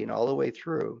marketing all the way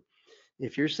through,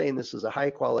 if you're saying this is a high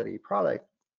quality product,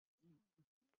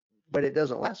 but it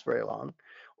doesn't last very long,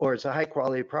 or it's a high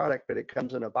quality product, but it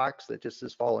comes in a box that just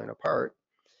is falling apart,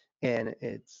 and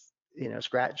it's, you know,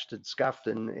 scratched and scuffed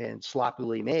and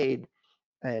sloppily made,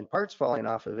 and parts falling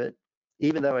off of it,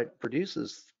 even though it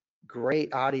produces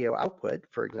great audio output,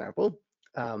 for example,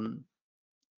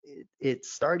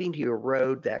 it's starting to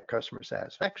erode that customer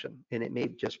satisfaction, and it may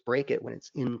just break it when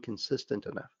it's inconsistent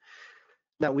enough.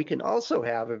 Now, we can also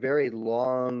have a very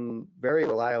long, very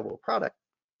reliable product,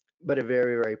 but a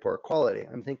very, very poor quality.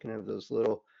 I'm thinking of those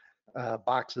little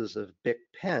boxes of Bic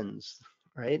pens,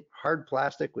 right? Hard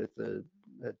plastic with a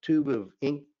tube of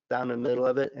ink down the middle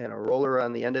of it and a roller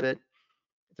on the end of it.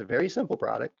 It's a very simple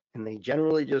product, and they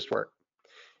generally just work.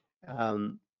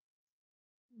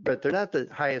 But they're not the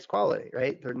highest quality,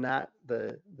 right? They're not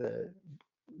the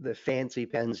fancy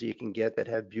pens you can get that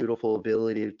have beautiful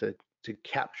ability to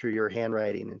capture your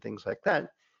handwriting and things like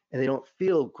that. And they don't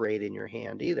feel great in your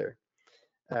hand either.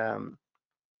 But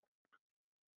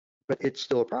it's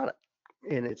still a product.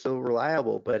 and it's so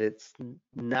reliable, but it's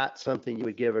not something you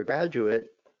would give a graduate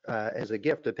as a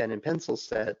gift, a pen and pencil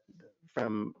set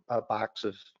from a box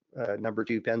of number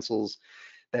 2 pencils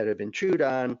that have been chewed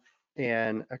on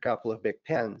and a couple of big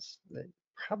pens.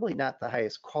 Probably not the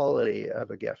highest quality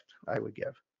of a gift I would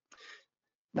give,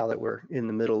 now that we're in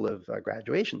the middle of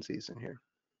graduation season here.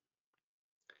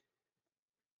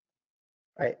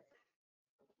 All right.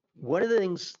 One of the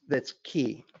things that's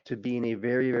key to being a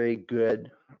very, very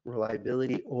good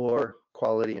reliability or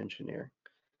quality engineer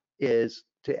is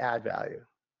to add value,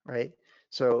 right?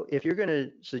 So if you're going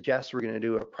to suggest we're going to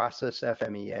do a process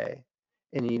FMEA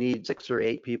and you need 6 or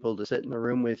 8 people to sit in the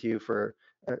room with you for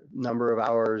a number of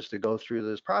hours to go through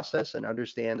this process and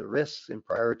understand the risks and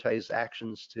prioritize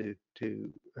actions to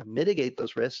mitigate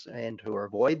those risks and to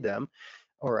avoid them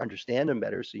or understand them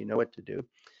better so you know what to do,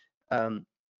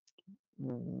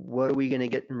 what are we going to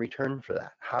get in return for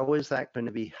that? How is that going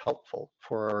to be helpful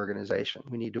for our organization?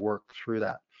 We need to work through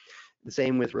that. The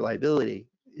same with reliability.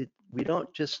 We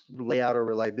don't just lay out a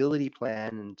reliability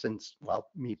plan, and since, well,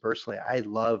 me personally, I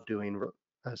love doing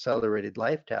accelerated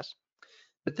life tests,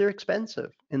 but they're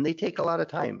expensive and they take a lot of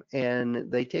time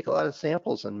and they take a lot of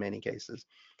samples in many cases.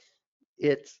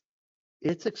 It's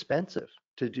expensive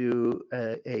to do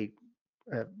a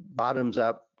bottoms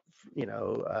up,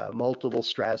 multiple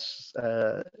stress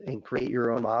and create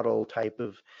your own model type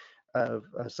of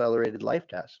accelerated life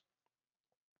test.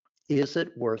 Is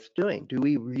it worth doing? Do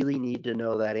we really need to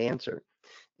know that answer?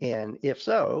 And if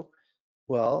so,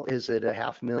 well, is it a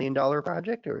 $500,000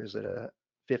 project or is it a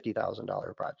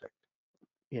 $50,000 project?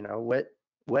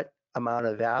 What amount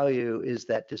of value is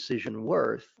that decision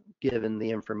worth given the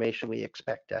information we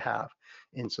expect to have?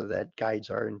 And so that guides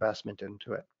our investment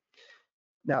into it.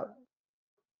 Now,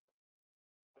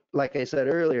 like I said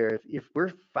earlier, if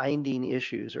we're finding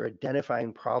issues or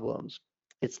identifying problems,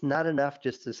 it's not enough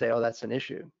just to say, oh, that's an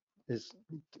issue. Is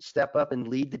step up and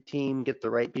lead the team, get the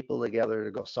right people together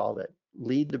to go solve it.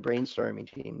 Lead the brainstorming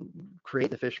team,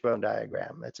 create the fishbone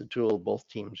diagram. That's a tool both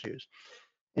teams use,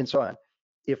 and so on.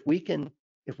 If we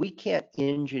can't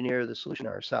engineer the solution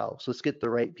ourselves, let's get the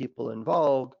right people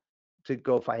involved to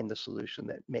go find the solution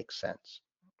that makes sense.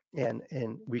 And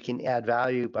we can add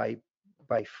value by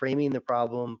framing the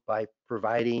problem, by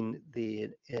providing the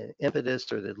impetus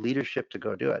or the leadership to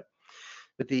go do it.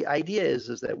 But the idea is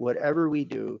that whatever we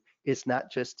do, it's not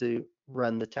just to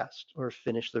run the test or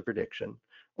finish the prediction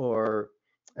or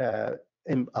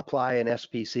apply an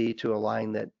SPC to a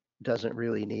line that doesn't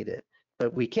really need it.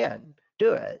 But we can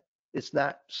do it. It's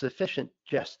not sufficient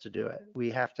just to do it.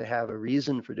 We have to have a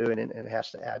reason for doing it, and it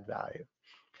has to add value.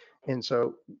 And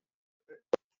so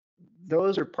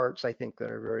those are parts, I think, that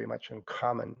are very much in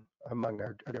common among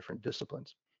our different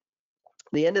disciplines.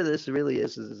 The end of this really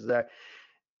is that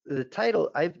the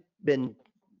title, I've been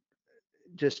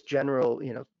just general,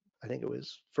 I think it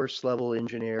was first level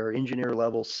engineer, engineer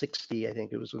level 60, I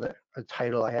think it was a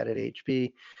title I had at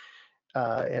HP.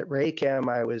 At Raychem,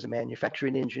 I was a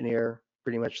manufacturing engineer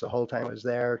pretty much the whole time I was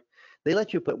there. They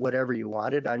let you put whatever you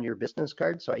wanted on your business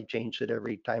card, so I changed it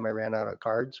every time I ran out of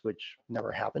cards, which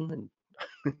never happened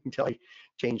until I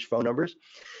changed phone numbers.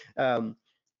 As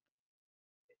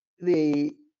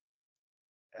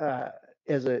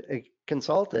a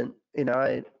consultant,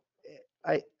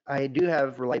 I do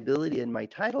have reliability in my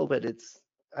title, but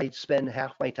I spend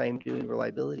half my time doing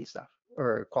reliability stuff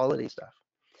or quality stuff.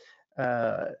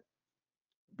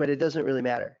 But it doesn't really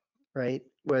matter, right?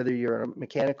 Whether you're a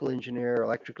mechanical engineer,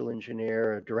 electrical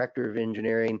engineer, a director of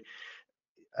engineering,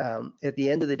 at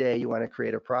the end of the day, you want to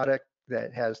create a product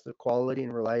that has the quality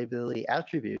and reliability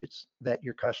attributes that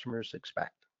your customers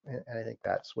expect. And I think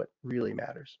that's what really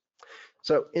matters.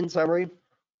 So in summary,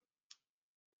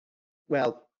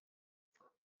 well,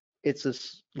 it's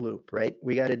this loop, right?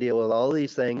 We got to deal with all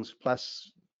these things,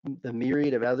 plus the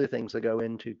myriad of other things that go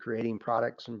into creating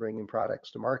products and bringing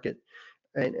products to market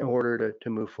in order to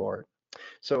move forward.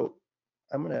 So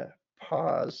I'm going to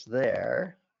pause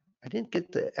there. I didn't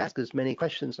get to ask as many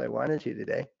questions as I wanted to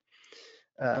today.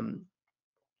 I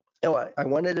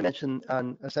wanted to mention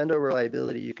on Accendo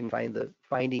Reliability, you can find the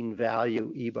Finding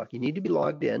Value ebook. You need to be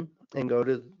logged in and go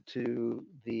to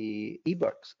the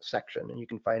ebooks section, and you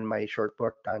can find my short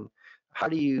book on how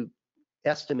do you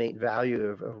estimate value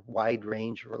of a wide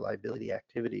range of reliability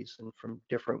activities and from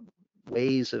different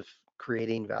ways of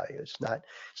creating value. It's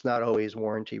not always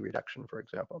warranty reduction, for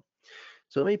example.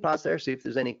 So let me pause there, see if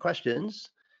there's any questions.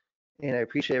 And I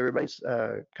appreciate everybody's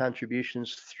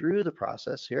contributions through the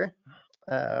process here.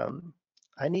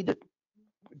 I need to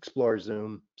explore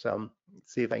Zoom some,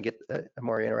 see if I can get a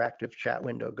more interactive chat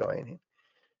window going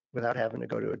without having to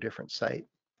go to a different site.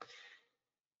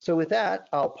 So with that,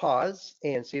 I'll pause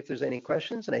and see if there's any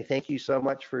questions. And I thank you so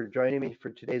much for joining me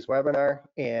for today's webinar.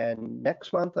 And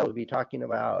next month, I will be talking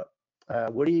about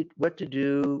what to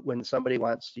do when somebody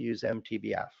wants to use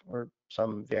MTBF or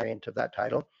some variant of that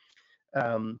title.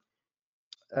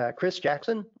 Chris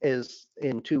Jackson is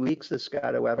in 2 weeks, has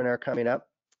got a webinar coming up,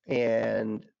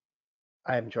 and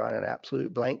I'm drawing an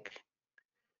absolute blank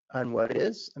on what it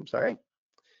is. I'm sorry.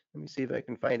 Let me see if I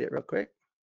can find it real quick.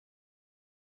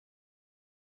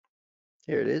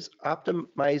 Here it is,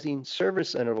 optimizing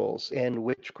service intervals and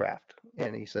witchcraft.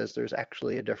 And he says there's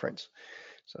actually a difference.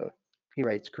 So he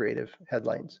writes creative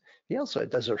headlines. He also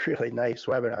does a really nice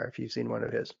webinar if you've seen one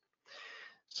of his.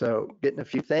 So getting a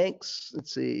few thanks.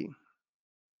 Let's see.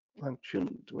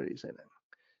 Function, what do you say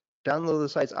now? Download the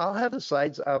slides. I'll have the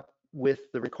slides up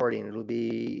with the recording. It'll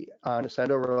be on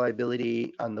Accendo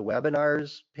Reliability on the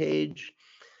webinars page,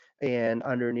 and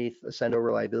underneath Accendo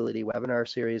Reliability webinar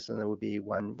series, and there will be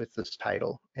one with this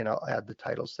title, and I'll add the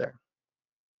titles there.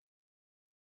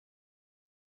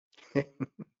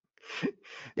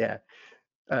 Yeah.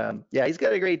 Yeah, he's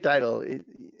got a great title.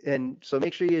 And so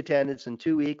make sure you attend. It's in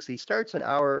 2 weeks. He starts an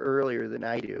hour earlier than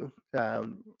I do,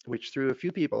 which threw a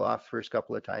few people off first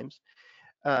couple of times.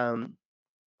 So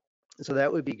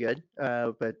that would be good,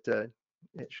 but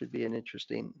it should be an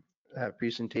interesting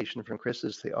presentation from Chris,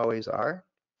 as they always are.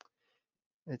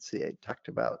 Let's see, I talked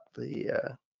about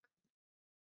the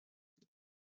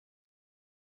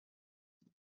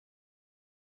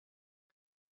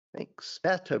thanks,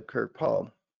 bathtub curve,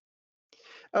 Paul.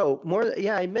 Oh, more,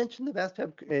 yeah, I mentioned the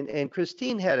bathtub, and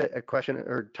Christine had a question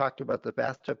or talked about the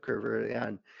bathtub curve early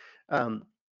on.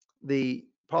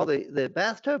 Paul, the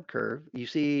bathtub curve you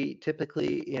see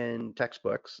typically in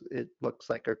textbooks, it looks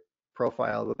like a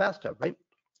profile of a bathtub, right?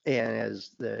 And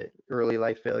as the early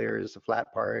life failure is the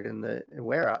flat part and the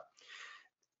wear out,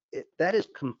 that is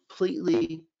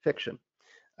completely fiction.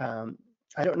 I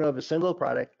don't know of a single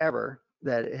product ever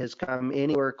that has come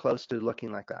anywhere close to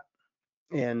looking like that.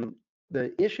 And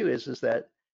the issue is that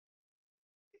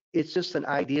it's just an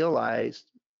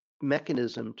idealized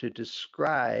mechanism to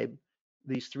describe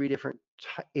these three different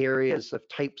areas of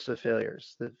types of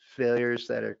failures. The failures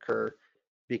that occur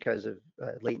because of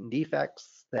latent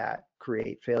defects that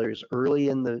create failures early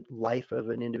in the life of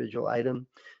an individual item.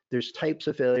 There's types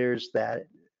of failures that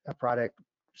a product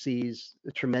sees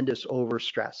a tremendous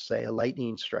overstress, say a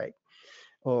lightning strike,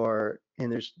 and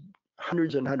there's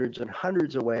hundreds and hundreds and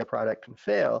hundreds of ways a product can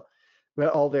fail, but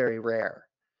all very rare,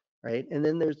 right? And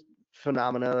then there's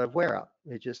phenomena of wear out.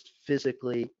 It just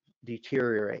physically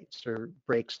deteriorates or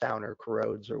breaks down or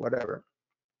corrodes or whatever.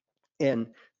 And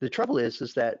the trouble is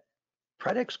that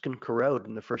products can corrode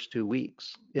in the first 2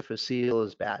 weeks if a seal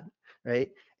is bad, right?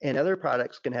 And other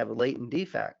products can have a latent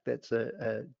defect that's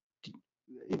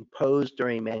imposed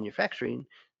during manufacturing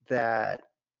that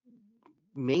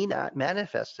may not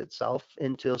manifest itself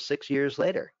until 6 years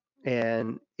later.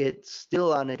 And it's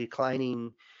still on a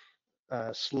declining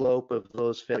slope of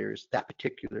those failures, that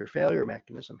particular failure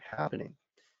mechanism happening.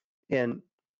 And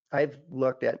I've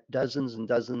looked at dozens and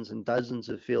dozens and dozens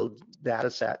of field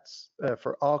data sets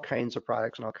for all kinds of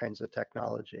products and all kinds of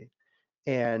technology.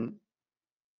 And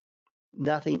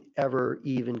nothing ever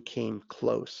even came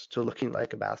close to looking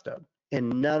like a bathtub.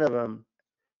 And none of them,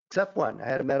 except one, I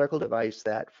had a medical device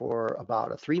that for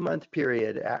about a 3-month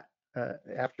period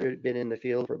after it had been in the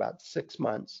field for about 6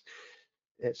 months,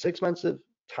 at 6 months of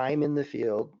time in the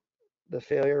field, the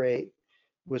failure rate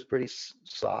was pretty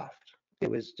soft. It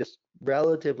was just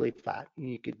relatively flat.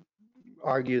 You could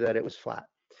argue that it was flat.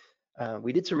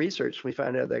 We did some research. We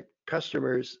found out that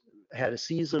customers had a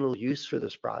seasonal use for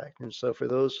this product. And so for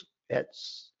those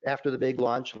after the big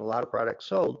launch and a lot of products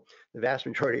sold, the vast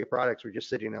majority of products were just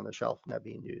sitting on the shelf, not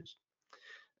being used.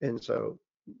 And so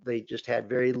they just had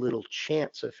very little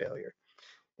chance of failure.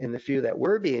 And the few that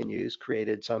were being used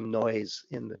created some noise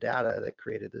in the data that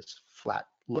created this flat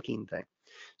looking thing.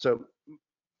 So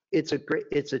it's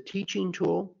a teaching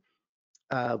tool,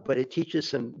 but it teaches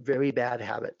some very bad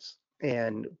habits.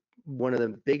 And one of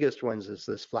the biggest ones is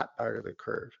this flat part of the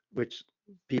curve, which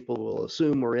people will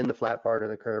assume we're in the flat part of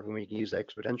the curve and we can use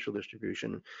exponential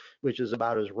distribution, which is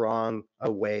about as wrong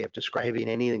a way of describing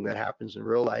anything that happens in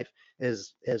real life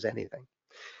as anything.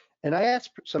 And I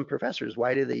asked some professors,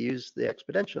 why do they use the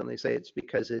exponential? And they say it's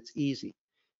because it's easy.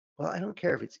 Well, I don't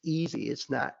care if it's easy, it's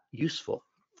not useful.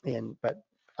 But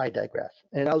I digress.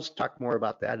 And I'll talk more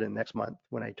about that in next month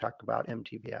when I talk about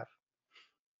MTBF.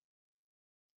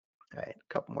 All right,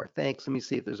 a couple more thanks. Let me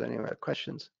see if there's any other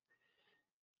questions.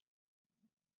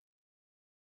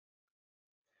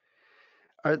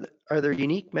 Are there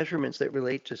unique measurements that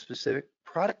relate to specific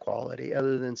product quality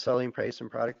other than selling price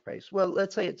and product price? Well,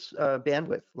 let's say it's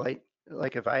bandwidth. Like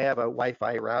if I have a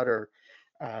Wi-Fi router,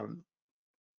 um,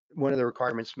 one of the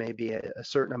requirements may be a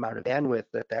certain amount of bandwidth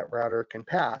that that router can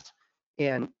pass,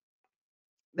 and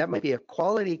that might be a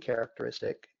quality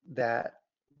characteristic that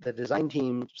the design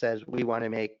team says we want to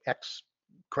make X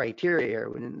criteria,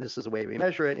 and this is the way we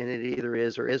measure it, and it either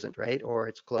is or isn't, right? Or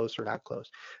it's close or not close,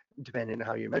 depending on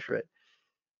how you measure it.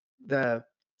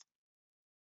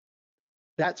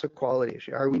 That's a quality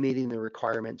issue. Are we meeting the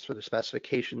requirements for the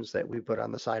specifications that we put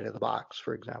on the side of the box,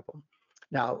 for example?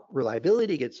 Now,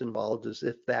 reliability gets involved as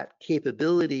if that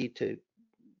capability to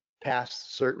pass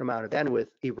a certain amount of bandwidth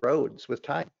erodes with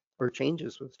time or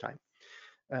changes with time.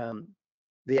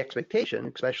 The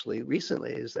expectation, especially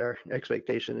recently, is their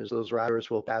expectation is those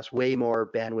routers will pass way more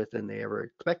bandwidth than they ever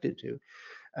expected to.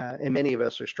 And many of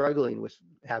us are struggling with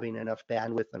having enough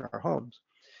bandwidth in our homes.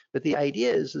 But the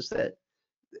idea is that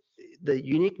the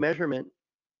unique measurement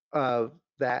of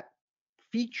that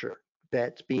feature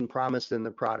that's being promised in the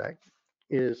product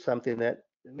is something that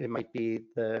it might be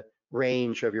the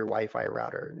range of your Wi-Fi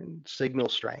router and signal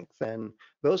strength and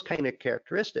those kind of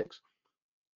characteristics.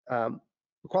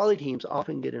 Quality teams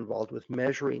often get involved with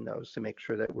measuring those to make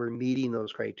sure that we're meeting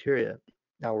those criteria.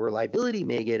 Now, reliability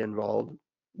may get involved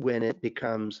when it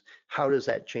becomes, how does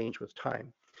that change with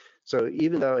time? So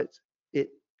even though it's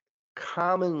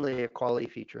commonly a quality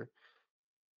feature,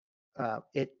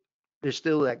 there's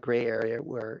still that gray area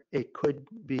where it could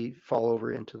fall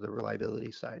over into the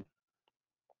reliability side.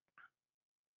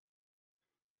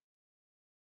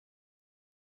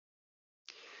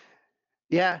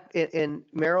 Yeah, and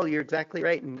Meryl, you're exactly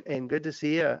right, and good to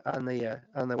see you on the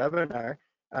webinar.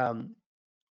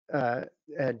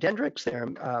 Dendrick's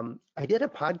theorem. I did a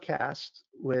podcast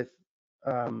with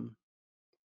drawing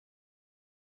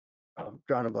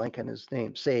a blank on his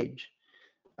name, Sage.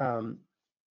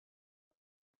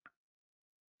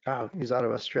 He's out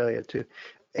of Australia too.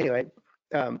 Anyway,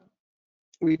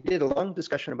 we did a long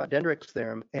discussion about Dendrick's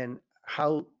theorem and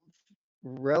how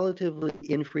relatively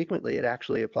infrequently it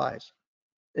actually applies.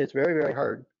 It's very, very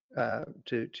hard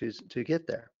to get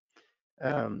there.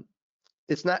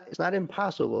 It's not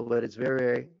impossible, but it's very,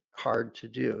 very hard to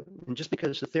do. And just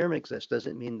because the theorem exists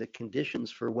doesn't mean the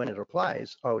conditions for when it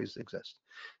applies always exist.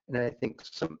 And I think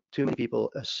too many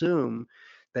people assume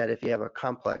that if you have a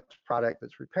complex product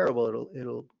that's repairable,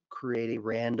 it'll create a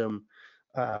random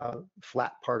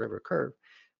flat part of a curve.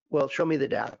 Well, show me the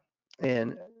data.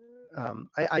 And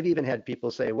I've even had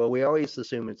people say, well, we always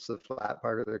assume it's the flat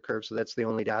part of the curve, so that's the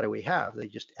only data we have. They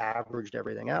just averaged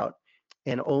everything out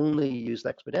and only used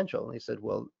exponential. And they said,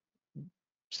 well,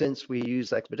 since we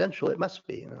use exponential, it must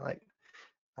be. And I'm like,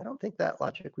 I don't think that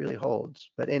logic really holds.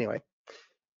 But anyway,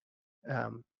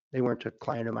 they weren't a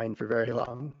client of mine for very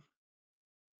long.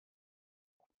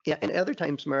 Yeah, and other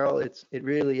times, Meryl, it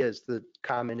really is the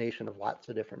combination of lots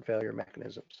of different failure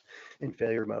mechanisms and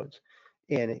failure modes,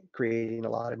 and creating a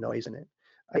lot of noise in it.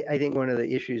 I think one of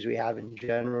the issues we have in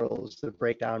general is the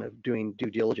breakdown of doing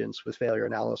due diligence with failure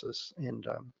analysis, and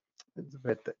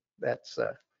but that's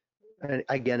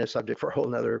again a subject for a whole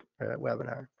nother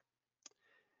webinar.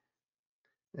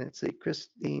 Let's see,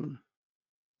 Christine.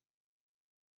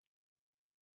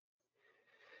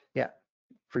 Yeah.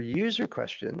 For user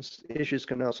questions, issues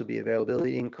can also be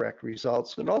availability, incorrect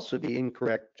results, and also be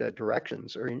incorrect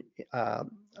directions or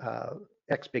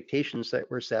expectations that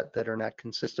were set that are not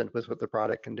consistent with what the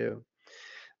product can do.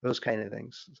 Those kind of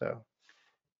things. So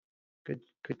good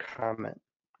comment.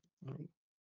 I'm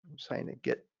trying to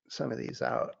get some of these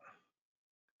out.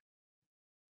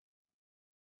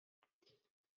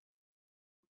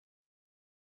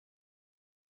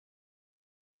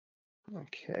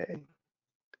 Okay.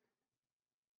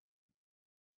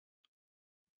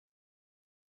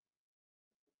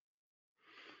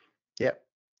 Yep.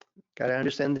 Got to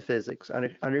understand the physics,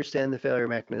 understand the failure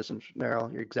mechanisms,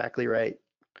 Meryl. You're exactly right.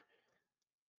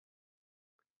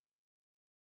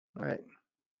 All right.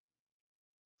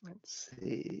 Let's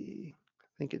see.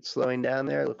 I think it's slowing down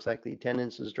there. It looks like the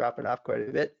attendance is dropping off quite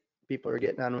a bit. People are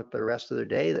getting on with the rest of their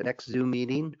day, the next Zoom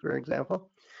meeting, for example.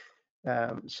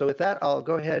 So with that, I'll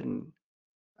go ahead and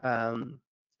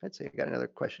let's see, I got another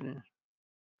question.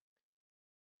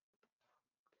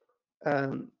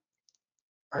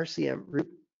 RCM,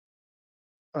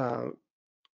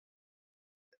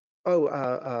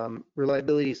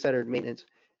 reliability centered maintenance.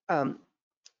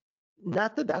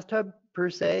 Not the bathtub per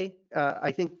se.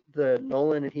 I think the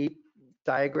Nolan and Heap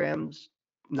diagrams,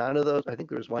 none of those, I think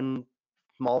there was one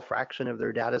small fraction of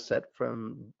their data set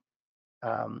from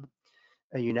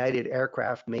a United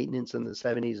aircraft maintenance in the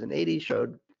 70s and 80s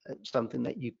showed something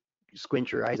that you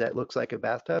squint your eyes at looks like a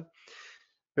bathtub.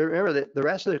 But remember that the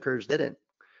rest of the curves didn't,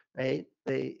 right?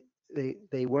 They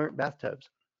weren't bathtubs.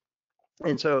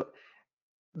 And so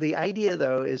the idea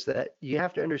though is that you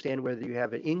have to understand whether you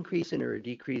have an increasing or a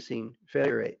decreasing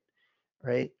failure rate,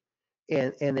 right?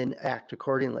 And then act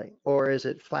accordingly. Or is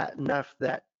it flat enough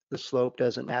that the slope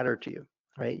doesn't matter to you,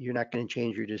 right? You're not going to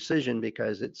change your decision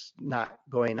because it's not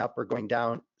going up or going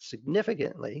down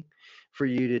significantly for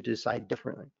you to decide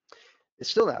differently. It's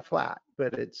still not flat,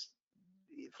 but it's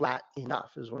flat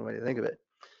enough is one way to think of it.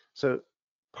 So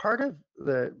part of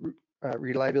the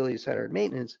reliability centered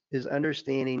maintenance is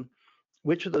understanding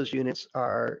which of those units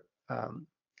are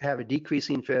have a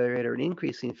decreasing failure rate or an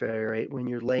increasing failure rate when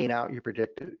you're laying out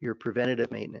your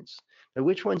preventative maintenance. Now,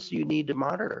 which ones do you need to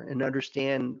monitor and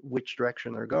understand which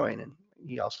direction they're going? And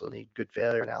you also need good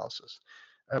failure analysis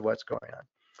of what's going on.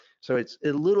 So it's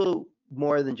a little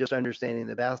more than just understanding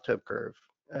the bathtub curve.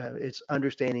 It's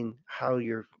understanding how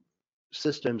your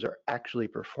systems are actually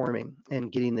performing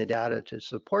and getting the data to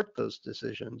support those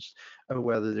decisions of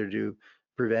whether to do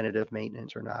preventative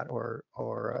maintenance or not, or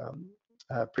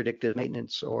predictive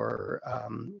maintenance or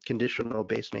conditional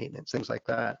based maintenance, things like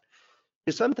that.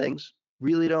 Because some things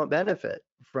really don't benefit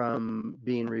from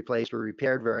being replaced or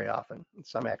repaired very often.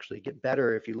 Some actually get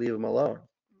better if you leave them alone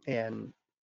and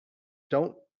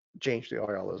don't change the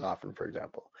oil as often, for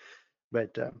example.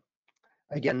 But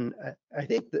again, I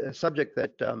think the subject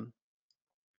that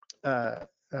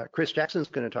Chris Jackson's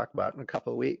going to talk about in a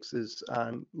couple of weeks is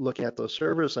on looking at those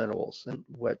service intervals and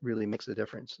what really makes a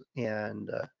difference. And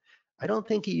I don't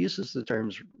think he uses the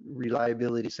terms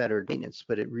reliability centered maintenance,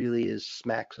 but it really is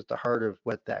smacks at the heart of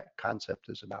what that concept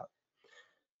is about.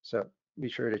 So be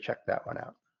sure to check that one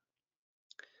out.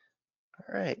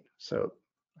 All right, so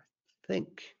I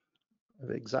think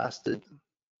I've exhausted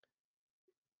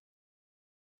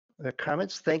the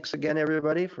comments. Thanks again,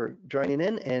 everybody, for joining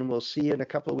in, and we'll see you in a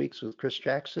couple of weeks with Chris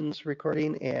Jackson's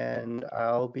recording, and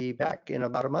I'll be back in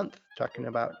about a month talking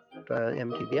about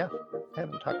MTBF. I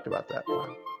haven't talked about that in a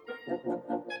while.